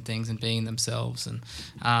those different things and being themselves. And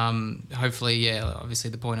hopefully, obviously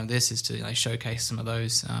the point of this is to showcase some of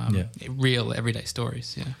those real everyday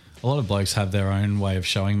stories. Yeah. A lot of blokes have their own way of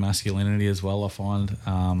showing masculinity as well, I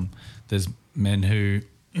find. There's men who,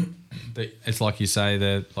 it's like you say,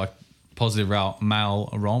 they're like positive male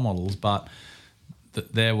role models, but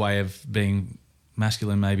their way of being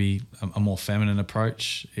masculine may be a more feminine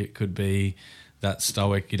approach. It could be that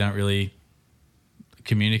stoic, you don't really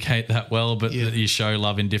communicate that well, but you show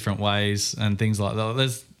love in different ways and things like that.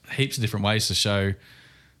 There's heaps of different ways to show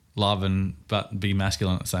love but be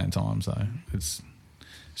masculine at the same time. So it's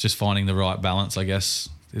just finding the right balance, I guess,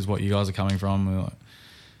 is what you guys are coming from.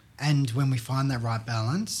 And when we find that right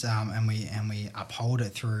balance, and we uphold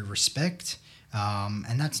it through respect,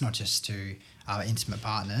 and that's not just to our intimate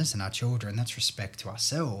partners and our children, that's respect to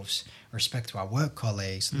ourselves, respect to our work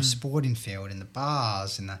colleagues, in the sporting field, in the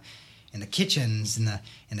bars, in the kitchens, in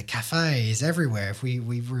the cafes, everywhere. If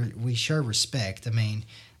we show respect, I mean,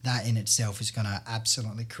 that in itself is going to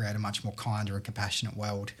absolutely create a much more kinder and compassionate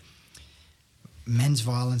world. Men's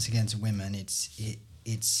violence against women,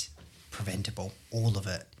 it's preventable, all of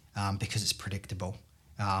it. Because it's predictable.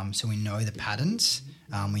 So we know the patterns,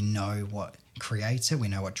 we know what creates it, we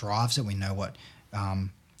know what drives it, we know what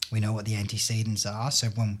the antecedents are. So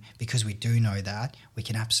because we do know that, we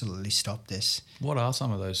can absolutely stop this. What are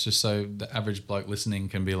some of those? Just so the average bloke listening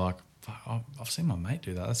can be like, I've seen my mate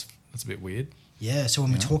do that. That's a bit weird. Yeah. So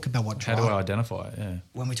when we talk about how do I identify it? Yeah.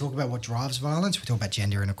 When we talk about what drives violence, we talk about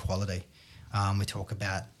gender inequality. We talk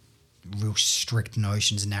about real strict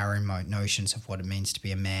notions, narrow notions of what it means to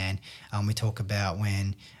be a man. We talk about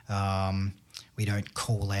when we don't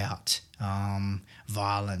call out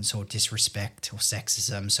violence or disrespect or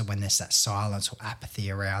sexism. So when there's that silence or apathy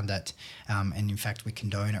around it, and in fact we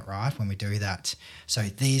condone it, right, when we do that. So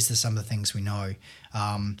these are some of the things we know.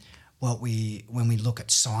 When we look at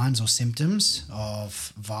signs or symptoms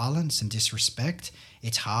of violence and disrespect,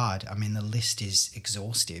 it's hard. I mean, the list is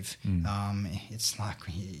exhaustive. It's like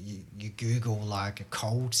you Google like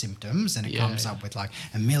cold symptoms and it comes up with like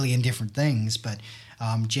a million different things. But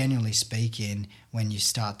generally speaking, when you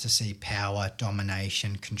start to see power,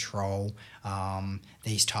 domination, control,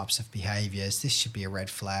 these types of behaviours, this should be a red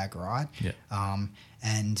flag, right? Yeah.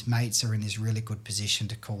 And mates are in this really good position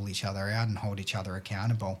to call each other out and hold each other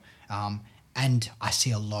accountable. And I see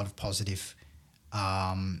a lot of positive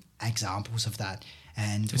examples of that.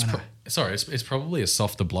 And it's probably a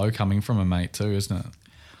softer blow coming from a mate too, isn't it?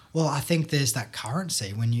 Well, I think there's that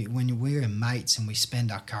currency. When we're mates and we spend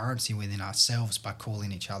our currency within ourselves by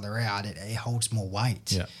calling each other out, it holds more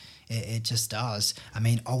weight. Yeah. It just does. I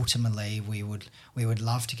mean, ultimately, we would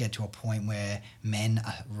love to get to a point where men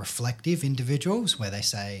are reflective individuals, where they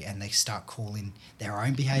say and they start calling their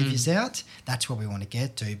own behaviours out. That's what we want to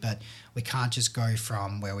get to. But we can't just go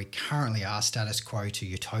from where we currently are, status quo, to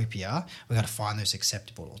utopia. We've got to find those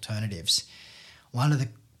acceptable alternatives. One of the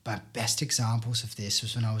best examples of this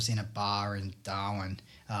was when I was in a bar in Darwin,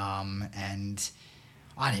 and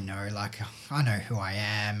I didn't know, like, I know who I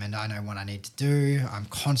am and I know what I need to do. I'm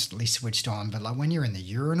constantly switched on. But, like, when you're in the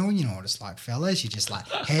urinal, you know what it's like, fellas. You just, like,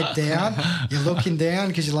 head down. You're looking down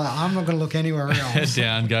because you're like, I'm not going to look anywhere else. Head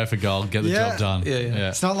down, go for gold, get the job done. Yeah.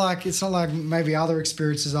 It's not like maybe other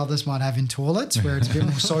experiences others might have in toilets where it's a bit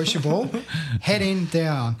more sociable. Heading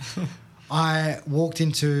down. I walked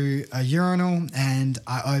into a urinal and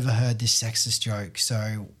I overheard this sexist joke.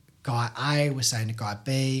 So guy A was saying to guy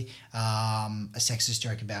B a sexist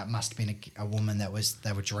joke about must have been a woman that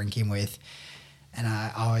they were drinking with. And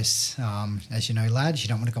I always, as you know, lads, you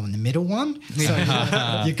don't want to go in the middle one. So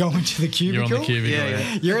you go into the cubicle. You're on the cubicle.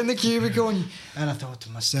 Yeah. You're in the cubicle. And I thought to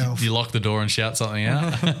myself. You lock the door and shout something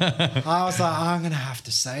out. I was like, I'm going to have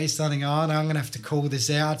to say something on. I'm going to have to call this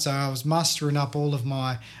out. So I was mustering up all of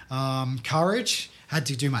my courage. Had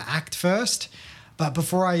to do my act first. But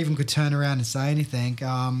before I even could turn around and say anything,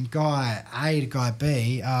 guy A to guy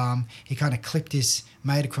B, he kind of clipped his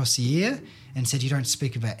mate across the ear and said, "You don't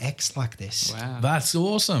speak about X like this." Wow. That's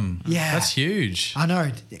awesome. Yeah. That's huge. I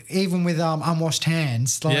know, even with unwashed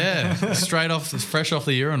hands. Like, Yeah, fresh off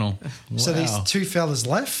the urinal. So these Wow. two fellas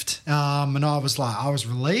left, and I was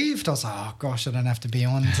relieved. I was like, "Oh gosh, I don't have to be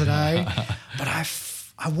on today." But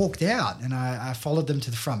I walked out and I followed them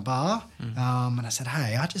to the front bar, and I said,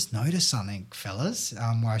 "Hey, I just noticed something, fellas,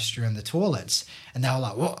 while I was in the toilets." And they were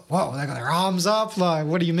like, "Whoa!" They got their arms up, like,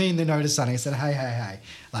 "What do you mean they noticed something?" I said, "Hey,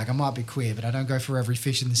 like, I might be queer, but I don't go for every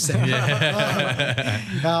fish in the sea."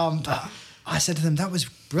 But I said to them, "That was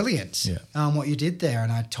brilliant, what you did there."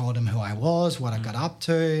 And I told them who I was, what I got up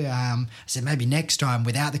to. I said, maybe next time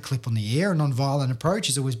without the clip on the ear, a non-violent approach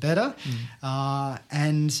is always better.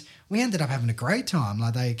 And we ended up having a great time.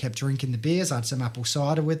 Like, they kept drinking the beers. I had some apple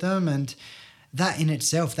cider with them. And that in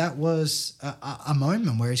itself, that was a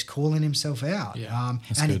moment where he's calling himself out. Yeah,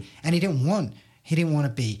 He didn't want... He didn't want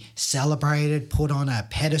to be celebrated, put on a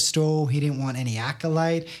pedestal. He didn't want any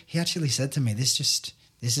accolade. He actually said to me, this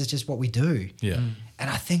is just what we do. Yeah. And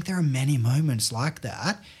I think there are many moments like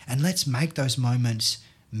that. And let's make those moments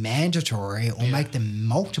mandatory or make them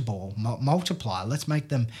multiply. Let's make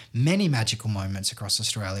them many magical moments across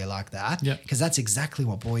Australia like that. Yeah. Because that's exactly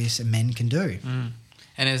what boys and men can do.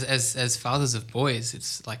 And as fathers of boys,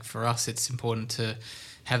 it's like, for us, it's important to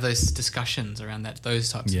have those discussions around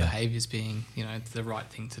those types of behaviours being, the right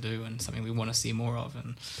thing to do and something we want to see more of.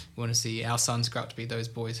 And we want to see our sons grow up to be those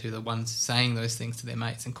boys who are the ones saying those things to their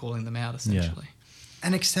mates and calling them out, essentially.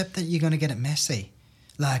 And accept that you're going to get it messy,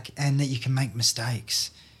 and that you can make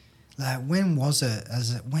mistakes. Like, when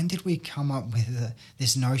did we come up with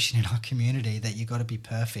this notion in our community that you got to be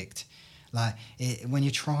perfect? Like, when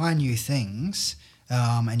you try new things,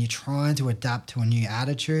 and you're trying to adapt to a new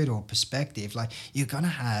attitude or perspective, like, you're going to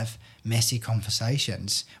have messy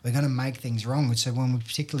conversations. We're going to make things wrong. So when we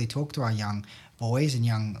particularly talk to our young boys and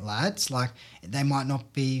young lads, like, they might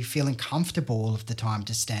not be feeling comfortable all of the time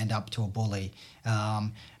to stand up to a bully.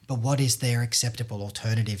 But what is their acceptable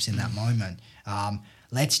alternatives in that moment?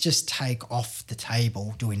 Let's just take off the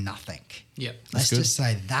table doing nothing. Yep. Let's just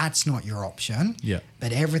say that's not your option. Yeah.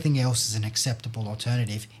 But everything else is an acceptable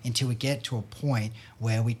alternative until we get to a point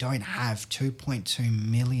where we don't have 2.2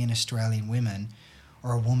 million Australian women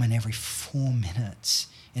or a woman every 4 minutes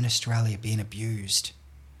in Australia being abused.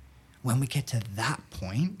 When we get to that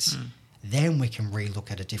point, then we can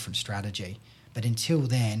relook at a different strategy. But until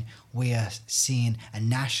then, we are seeing a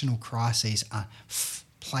national crisis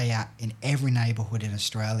play out in every neighbourhood in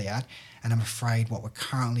Australia, and I'm afraid what we're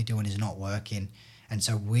currently doing is not working. And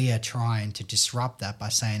so we are trying to disrupt that by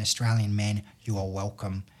saying, Australian men, you are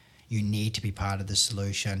welcome. You need to be part of the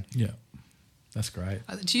solution. Yeah. That's great.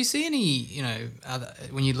 Do you see any,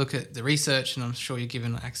 when you look at the research, and I'm sure you're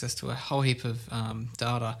given access to a whole heap of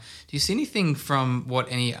data, do you see anything from what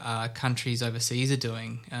any countries overseas are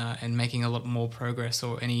doing and making a lot more progress,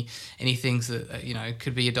 or any things that,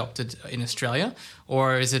 could be adopted in Australia?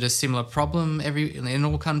 Or is it a similar problem in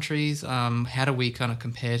all countries? How do we kind of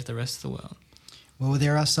compare to the rest of the world? Well,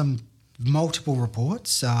 there are multiple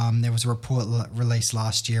reports. There was a report released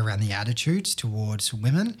last year around the attitudes towards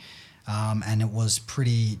women. And it was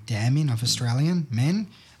pretty damning of Australian men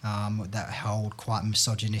that held quite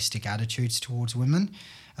misogynistic attitudes towards women.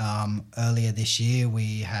 Earlier this year,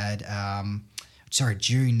 we had,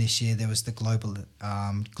 June this year, there was the global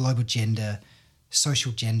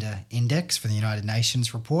social gender index for the United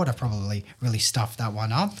Nations report. I probably really stuffed that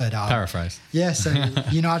one up, but Paraphrase. Yeah, so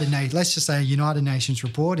let's just say United Nations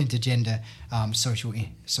report into gender social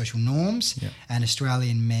norms, and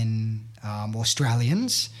Australian men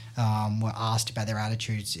Australians were asked about their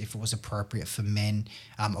attitudes if it was appropriate for men,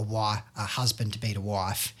 a husband to beat a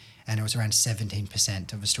wife, and it was around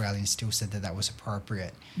 17% of Australians still said that was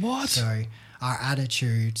appropriate. What? So our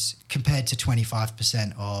attitudes compared to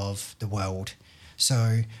 25% of the world.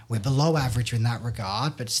 So we're below average in that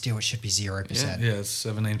regard, but still it should be 0%. Yeah, it's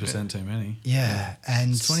 17% too many. Yeah,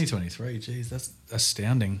 and it's 2023. Geez, that's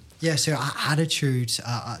astounding. Yeah, so our attitudes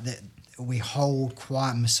we hold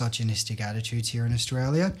quite misogynistic attitudes here in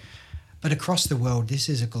Australia, but across the world, this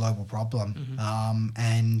is a global problem,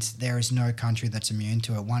 and there is no country that's immune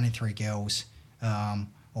to it. 1 in 3 girls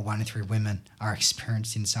or 1 in 3 women are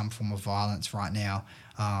experiencing some form of violence right now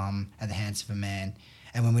at the hands of a man.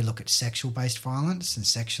 And when we look at sexual-based violence and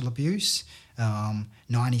sexual abuse,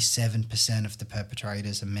 97% of the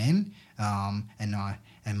perpetrators are men,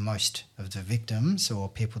 and most of the victims or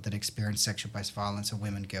people that experience sexual-based violence are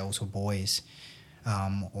women, girls, or boys.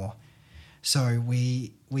 So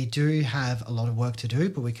we do have a lot of work to do,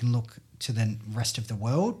 but we can look to the rest of the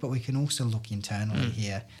world, but we can also look internally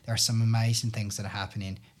here. There are some amazing things that are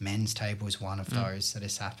happening. Men's Table is one of those that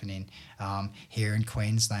is happening. Here in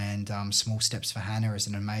Queensland, Small Steps for Hannah is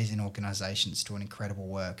an amazing organisation that's doing incredible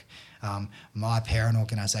work. My parent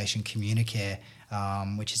organisation, Communicare,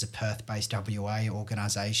 which is a Perth-based WA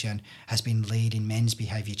organisation, has been leading men's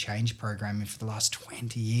behaviour change programming for the last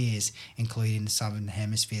 20 years, including the Southern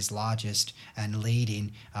Hemisphere's largest and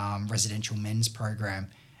leading residential men's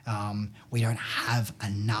program. We don't have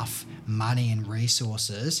enough money and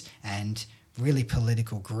resources and really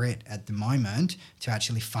political grit at the moment to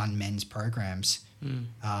actually fund men's programs.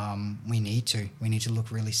 We need to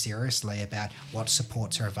look really seriously about what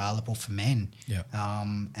supports are available for men. Yeah.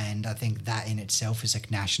 And I think that in itself is a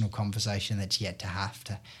national conversation that's yet to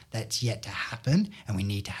happen, and we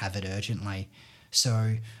need to have it urgently.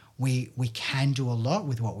 So we can do a lot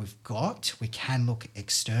with what we've got. We can look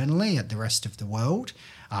externally at the rest of the world.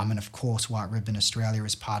 And of course, White Ribbon Australia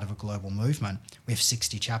is part of a global movement. We have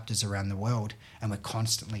 60 chapters around the world, and we're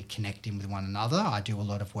constantly connecting with one another. I do a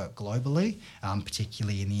lot of work globally,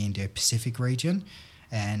 particularly in the Indo-Pacific region.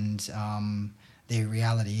 And the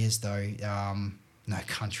reality is, though, no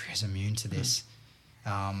country is immune to this.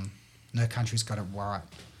 No country's got it right.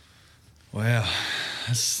 Wow,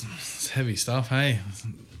 it's heavy stuff, hey?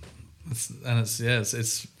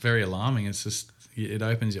 It's very alarming. It's just, it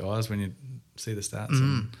opens your eyes when you see the stats.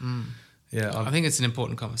 Yeah, I think it's an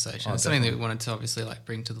important conversation. It's something that we wanted to obviously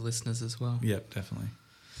bring to the listeners as well. Yep, definitely.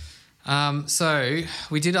 So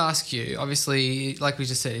we did ask you, obviously, like we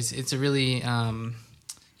just said, it's a really,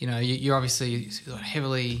 you're obviously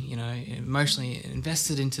heavily, emotionally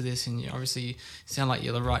invested into this, and you obviously sound like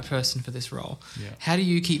you're the right person for this role. Yeah. How do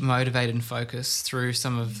you keep motivated and focused through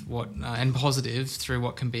some of what, and positive through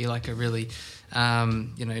what can be like a really,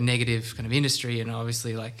 negative kind of industry and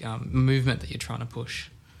obviously movement that you're trying to push?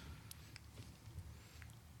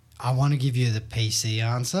 I want to give you the PC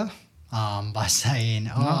answer by saying,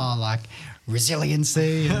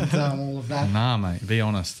 resiliency and all of that. Nah, mate, be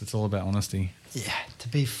honest. It's all about honesty. Yeah, to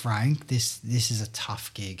be frank, this is a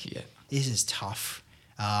tough gig. Yeah. This is tough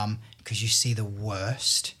because you see the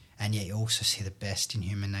worst and yet you also see the best in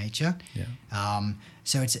human nature. Yeah.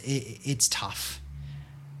 So it's tough.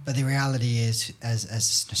 But the reality is, as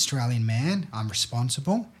an Australian man, I'm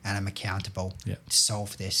responsible and I'm accountable to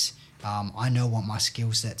solve this. I know what my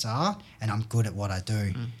skill sets are and I'm good at what I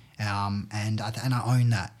do. And I own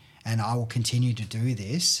that. And I will continue to do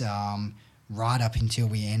this right up until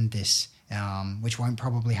we end this, which won't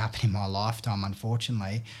probably happen in my lifetime,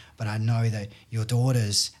 unfortunately. But I know that your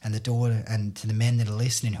daughters and to the men that are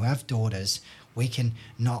listening who have daughters, we can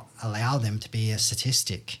not allow them to be a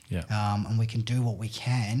statistic. Yeah. And we can do what we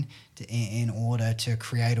can in order to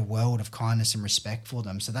create a world of kindness and respect for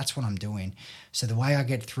them. So that's what I'm doing. So the way I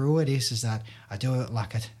get through it is that I do it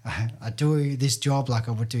I do this job like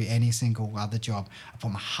I would do any single other job. I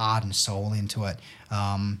put my heart and soul into it.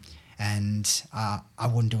 And I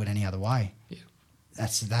wouldn't do it any other way. Yeah.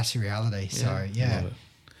 That's the reality. Yeah. So, yeah.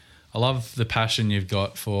 I love the passion you've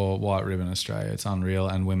got for White Ribbon Australia. It's unreal,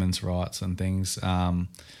 and women's rights and things.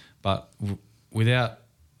 But we're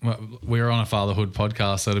on a fatherhood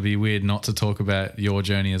podcast, so it'd be weird not to talk about your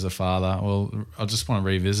journey as a father. Well, I just want to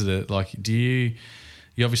revisit it. Like, do you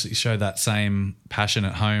obviously show that same passion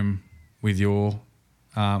at home with your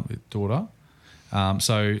daughter?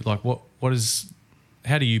 So, like,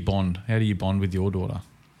 how do you bond? How do you bond with your daughter?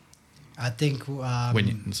 I think when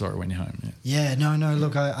you're home. Yeah. No.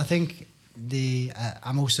 Look, I think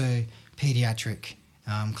I'm also pediatric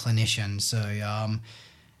clinician, so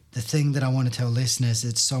the thing that I want to tell listeners,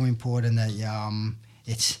 it's so important that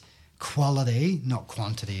it's quality, not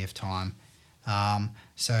quantity of time.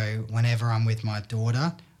 So whenever I'm with my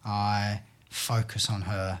daughter, I focus on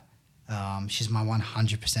her. She's my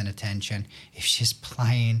 100% attention. If she's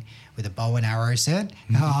playing with a bow and arrow set,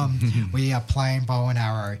 we are playing bow and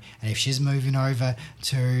arrow. And if she's moving over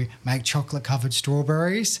to make chocolate-covered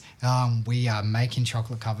strawberries, we are making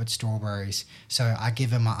chocolate-covered strawberries. So I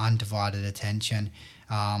give her my undivided attention.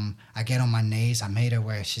 I get on my knees, I meet her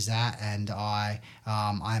where she's at, and I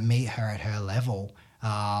meet her at her level.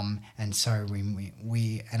 And so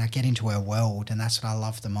we I get into her world, and that's what I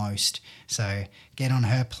love the most. So get on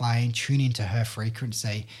her plane, tune into her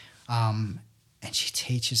frequency. and she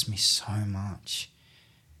teaches me so much.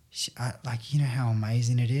 Like, you know how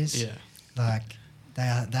amazing it is? Yeah. Like,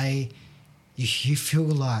 you feel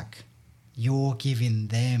like you're giving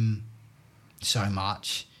them so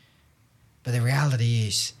much, but the reality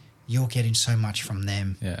is you're getting so much from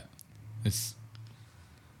them. Yeah.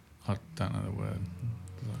 I don't know the word.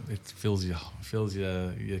 It fills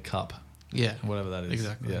your cup. Yeah. Whatever that is.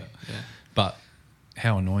 Exactly. Yeah. Yeah. But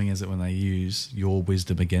how annoying is it when they use your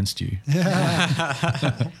wisdom against you?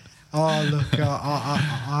 Oh, look,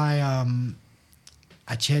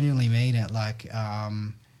 I genuinely mean it. Like,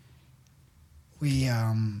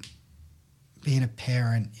 being a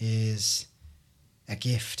parent is a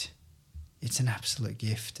gift. It's an absolute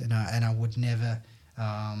gift, and I would never,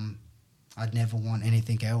 I'd never want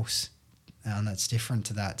anything else, that's different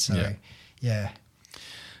to that. So, yeah.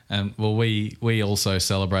 And well, we also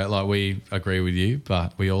celebrate, like, we agree with you,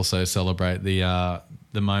 but we also celebrate the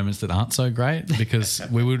moments that aren't so great, because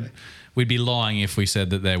we'd be lying if we said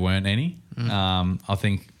that there weren't any. I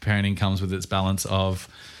think parenting comes with its balance of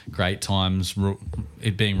great times,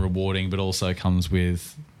 it being rewarding, but also comes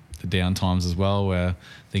with the down times as well, where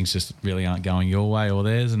things just really aren't going your way or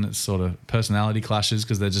theirs, and it's sort of personality clashes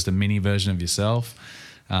because they're just a mini version of yourself.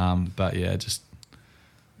 But yeah, just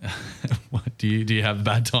do you have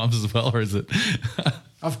bad times as well, or is it?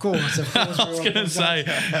 Of course. I was going to say,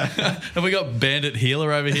 have we got Bandit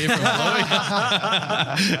Healer over here from Chloe?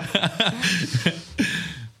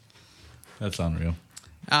 That's unreal.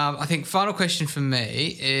 I think final question for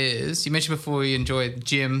me is, you mentioned before you enjoy the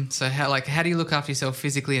gym. So how do you look after yourself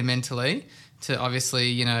physically and mentally to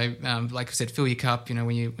obviously, like I said, fill your cup,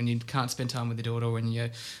 when you can't spend time with your daughter,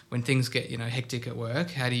 when things get, hectic at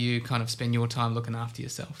work, how do you kind of spend your time looking after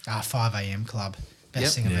yourself? 5 a.m. club.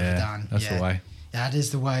 Best thing I've ever done. That's the way. That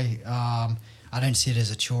is the way. I don't see it as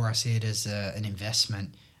a chore. I see it as an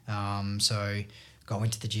investment. So go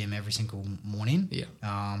into the gym every single morning,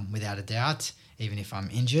 without a doubt, even if I'm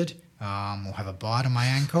injured or have a bite on my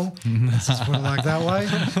ankle. Let's just put it like that way.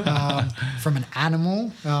 From an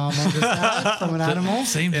animal, I'll just add, from an animal.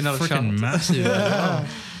 Seems freaking massive.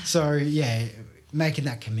 So, yeah, making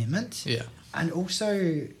that commitment. Yeah. And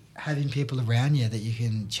also having people around you that you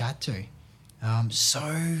can chat to.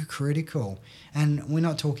 So critical. And we're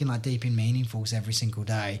not talking like deep and meaningfuls every single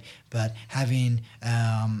day, but having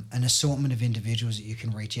an assortment of individuals that you can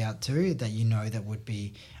reach out to that that would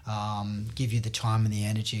be give you the time and the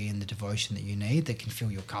energy and the devotion that you need, that can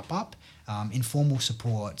fill your cup up. Informal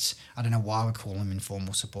supports, I don't know why we call them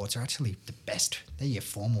informal supports, are actually the best. They're your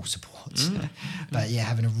formal supports. But yeah,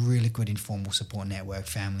 having a really good informal support network,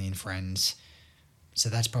 family and friends. So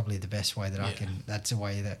that's probably the best way that I can. That's a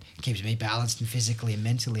way that keeps me balanced and physically and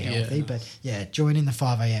mentally healthy. Yeah. But yeah, joining the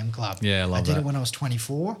 5 a.m. club. Yeah, I did that. it when I was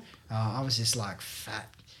 24. I was just like fat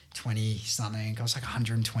 20 something. I was like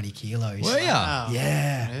 120 kilos. Were ya?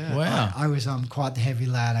 Yeah. Wow. I was quite the heavy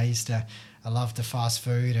lad. I loved the fast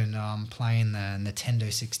food and playing the Nintendo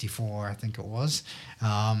 64, I think it was.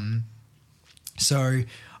 So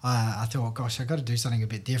I thought, gosh, I got to do something a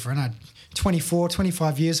bit different. I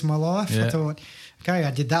 25 years of my life. Yeah. I thought, okay,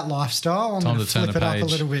 I did that lifestyle. I'm going to flip it up a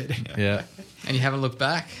little bit. Yeah. And you haven't looked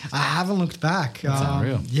back? I haven't looked back. That's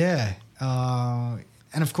unreal. Yeah.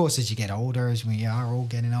 And of course, as you get older, as we are all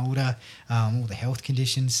getting older, all the health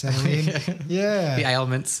conditions settle in. Yeah. The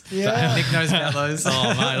ailments. Yeah. Nick knows about those.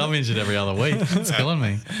 Oh, mate, I'm injured every other week. It's killing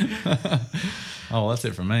me. Oh, well, that's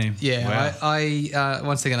it from me. Yeah, Wow. I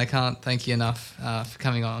once again, I can't thank you enough for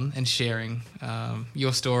coming on and sharing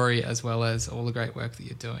your story as well as all the great work that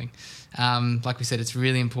you're doing. Like we said, it's a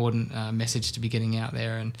really important message to be getting out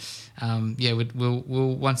there. And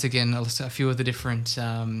we'll once again, a few of the different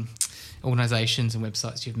organisations and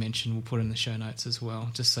websites you've mentioned, we'll put in the show notes as well,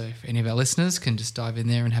 just so if any of our listeners can just dive in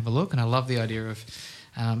there and have a look. And I love the idea of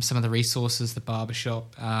some of the resources, the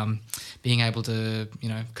barbershop, being able to,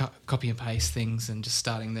 copy and paste things and just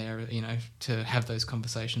starting there, to have those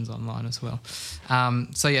conversations online as well.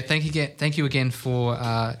 Thank you again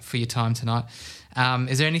for your time tonight.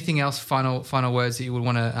 Is there anything else, final words that you would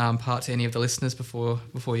want to impart to any of the listeners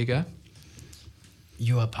before you go?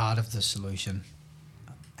 You are part of the solution.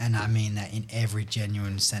 And I mean that in every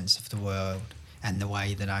genuine sense of the word and the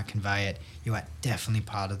way that I convey it. You are definitely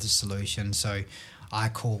part of the solution. So I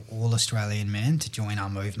call all Australian men to join our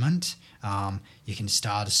movement. You can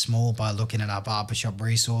start small by looking at our barbershop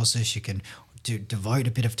resources. You can devote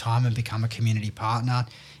a bit of time and become a community partner.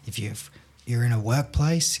 If you're in a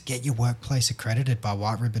workplace, get your workplace accredited by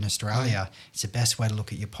White Ribbon Australia. It's the best way to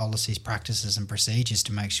look at your policies, practices and procedures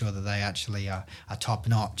to make sure that they actually are top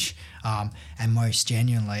notch. And most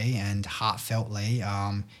genuinely and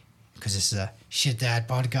heartfeltly, because this is a shit dad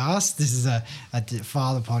podcast. This is a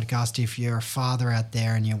father podcast. If you're a father out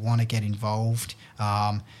there and you want to get involved,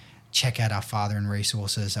 check out our fathering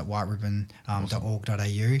resources at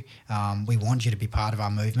whiteribbon.org.au. We want you to be part of our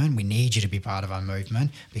movement. We need you to be part of our movement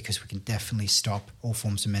because we can definitely stop all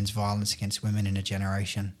forms of men's violence against women in a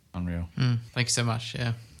generation. Unreal. Thank you so much.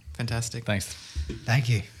 Yeah, fantastic. Thanks. Thank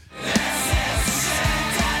you.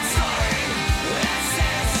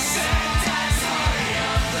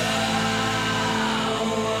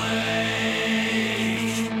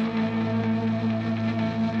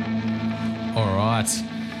 All right.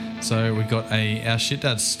 So we got our shit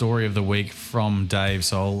dad story of the week from Dave.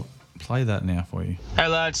 So I'll play that now for you. Hey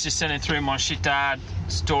lads, just sending through my shit dad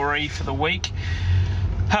story for the week.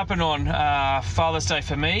 Happened on Father's Day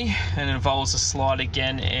for me, and it involves a slide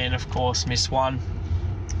again, and of course missed one.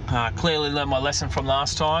 Clearly learned my lesson from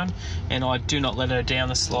last time, and I do not let her down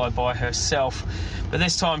the slide by herself. But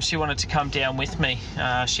this time she wanted to come down with me.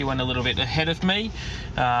 She went a little bit ahead of me.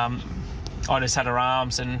 I just had her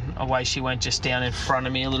arms, and away she went, just down in front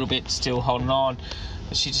of me a little bit, still holding on.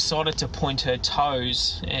 But she decided to point her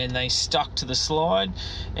toes, and they stuck to the slide,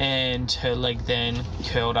 and her leg then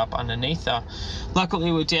curled up underneath her.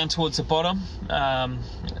 Luckily, we're down towards the bottom,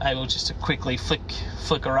 able just to quickly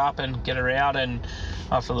flick her up and get her out, and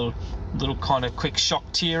after a little kind of quick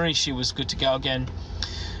shock teary, she was good to go again.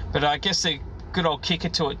 But I guess the good old kicker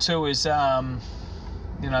to it too is, the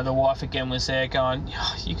wife again was there going,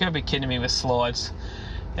 you gotta be kidding me with slides.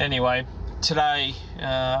 Anyway, today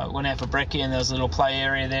went out for brekkie, and there was a little play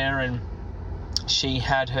area there, and she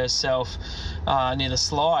had herself near the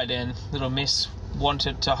slide, and little miss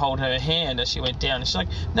wanted to hold her hand as she went down, and she's like,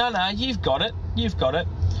 no, you've got it.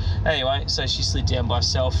 Anyway, so she slid down by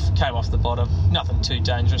herself, came off the bottom, nothing too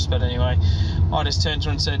dangerous, but anyway, I just turned to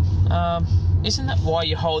her and said, isn't that why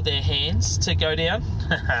you hold their hands to go down?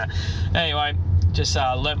 Anyway, just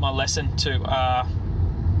learnt my lesson to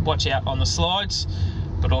watch out on the slides,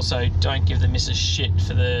 but also don't give the missus shit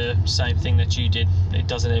for the same thing that you did. It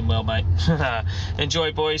doesn't end well, mate.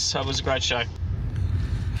 Enjoy, boys. It was a great show.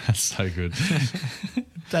 That's so good.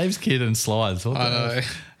 Dave's kid and slides. What the I know.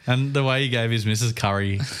 hell? And the way he gave his missus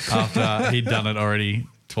curry after he'd done it already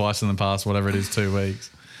twice in the past, whatever it is, 2 weeks.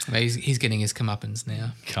 He's getting his comeuppance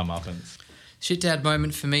now. Comeuppance. Shit dad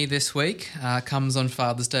moment for me this week comes on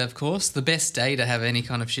Father's Day, of course. The best day to have any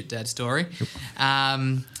kind of shit dad story.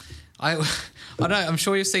 I don't know, I'm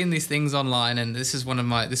sure you've seen these things online, and this is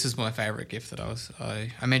my favourite gift that I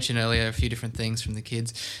mentioned earlier, a few different things from the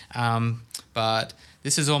kids, but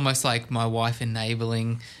this is almost like my wife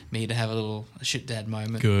enabling me to have a little shit dad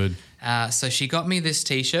moment. Good. So she got me this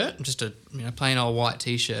T-shirt, just a plain old white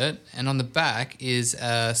T-shirt, and on the back is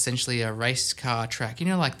essentially a race car track.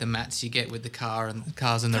 Like the mats you get with the car and the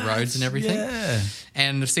cars and the roads and everything. Yeah.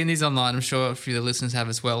 And I've seen these online. I'm sure a few of the listeners have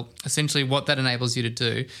as well. Essentially, what that enables you to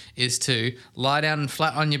do is to lie down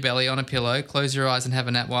flat on your belly on a pillow, close your eyes, and have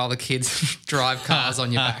a nap while the kids drive cars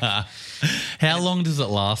on your back. How long does it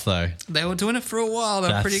last, though? They were doing it for a while. They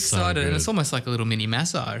were pretty That's so excited, and good. it's almost like a little mini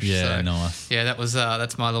massage. Yeah, so, nice. Yeah,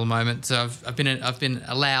 that's my little moment. So I've been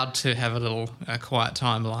allowed to have a little quiet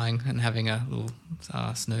time lying and having a little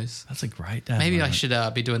snooze. That's a great dad Maybe I moment.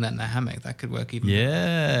 should be doing that in the hammock. That could work even better.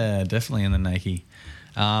 Yeah, definitely in the nakey.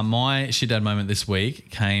 My shit dad moment this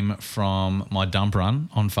week came from my dump run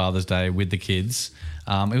on Father's Day with the kids.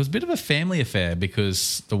 It was a bit of a family affair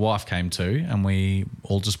because the wife came too, and we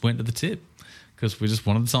all just went to the tip because we just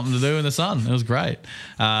wanted something to do in the sun. It was great.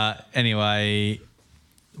 Anyway,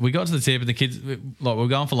 we got to the tip, and the kids, we were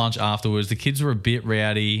going for lunch afterwards. The kids were a bit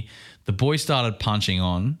rowdy. The boy started punching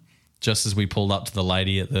on just as we pulled up to the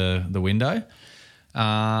lady at the window.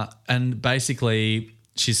 And basically,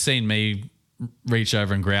 she's seen me reach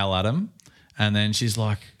over and growl at him, and then she's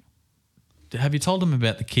like, have you told him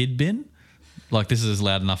about the kid bin? Like, this is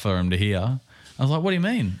loud enough for him to hear. I was like, what do you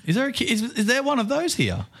mean? Is there a kid? Is there one of those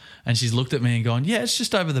here? And she's looked at me and gone, yeah, it's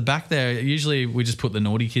just over the back there. Usually we just put the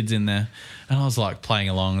naughty kids in there. And I was like playing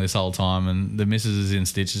along this whole time, and the missus is in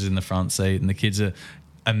stitches in the front seat, and the kids are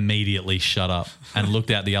immediately shut up and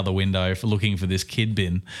looked out the other window looking for this kid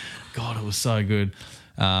bin. God, it was so good.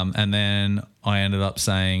 And then I ended up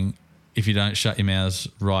saying, if you don't shut your mouths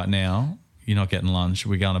right now, you're not getting lunch.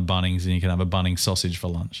 We're going to Bunnings, and you can have a Bunnings sausage for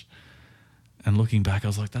lunch. And looking back, I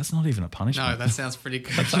was like, that's not even a punishment. No, that sounds pretty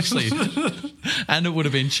good. That's actually, and it would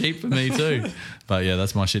have been cheap for me too. But yeah,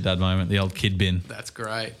 that's my shit dad moment, the old kid bin. That's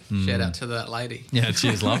great. Shout out to that lady. Yeah,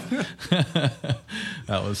 cheers, love. That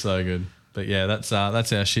was so good. But yeah, that's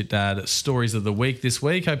our shit dad stories of the week this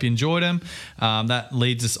week. Hope you enjoyed them. That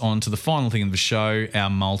leads us on to the final thing of the show,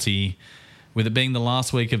 our multi with it being the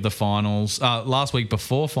last week of the finals, last week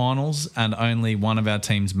before finals, and only one of our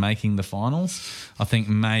teams making the finals, I think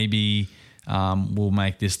maybe we'll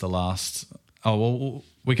make this the last. Oh, well,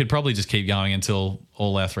 we could probably just keep going until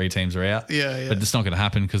all our 3 teams are out. Yeah. But it's not going to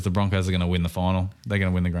happen because the Broncos are going to win the final. They're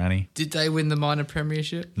going to win the granny. Did they win the minor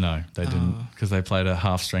premiership? No, they didn't, because they played a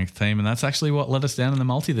half-strength team, and that's actually what let us down in the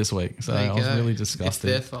multi this week. So I was really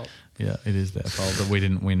disgusted. It's their fault. Yeah, it is their fault that we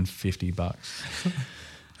didn't win $50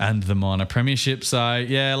 and the minor premiership. So,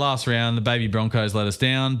 yeah, last round, the baby Broncos let us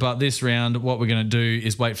down. But this round, what we're going to do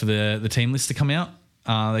is wait for the team list to come out.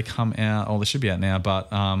 They come out, or they should be out now,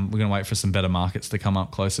 but we're going to wait for some better markets to come up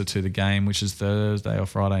closer to the game, which is Thursday or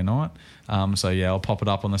Friday night. So, yeah, I'll pop it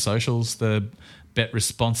up on the socials, the Bet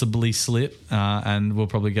Responsibly slip, and we'll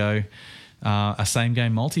probably go a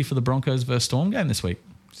same-game multi for the Broncos versus Storm game this week.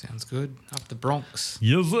 Sounds good. Up the Bronx.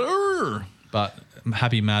 Yes, sir. But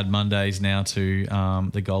happy Mad Mondays now to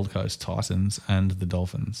the Gold Coast Titans and the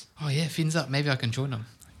Dolphins. Oh, yeah, fins up. Maybe I can join them.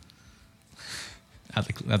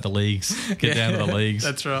 At the leagues. Get down to the leagues.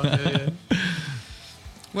 That's right. Yeah.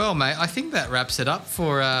 Well, mate, I think that wraps it up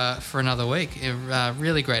for another week. A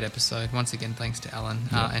really great episode. Once again, thanks to Allan. And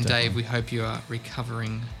definitely. Dave, we hope you are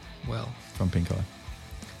recovering well. From pink eye.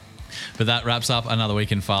 But that wraps up another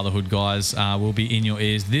week in fatherhood, guys. We'll be in your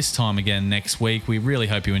ears this time again next week. We really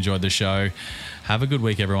hope you enjoyed the show. Have a good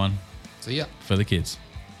week, everyone. See ya. For the kids.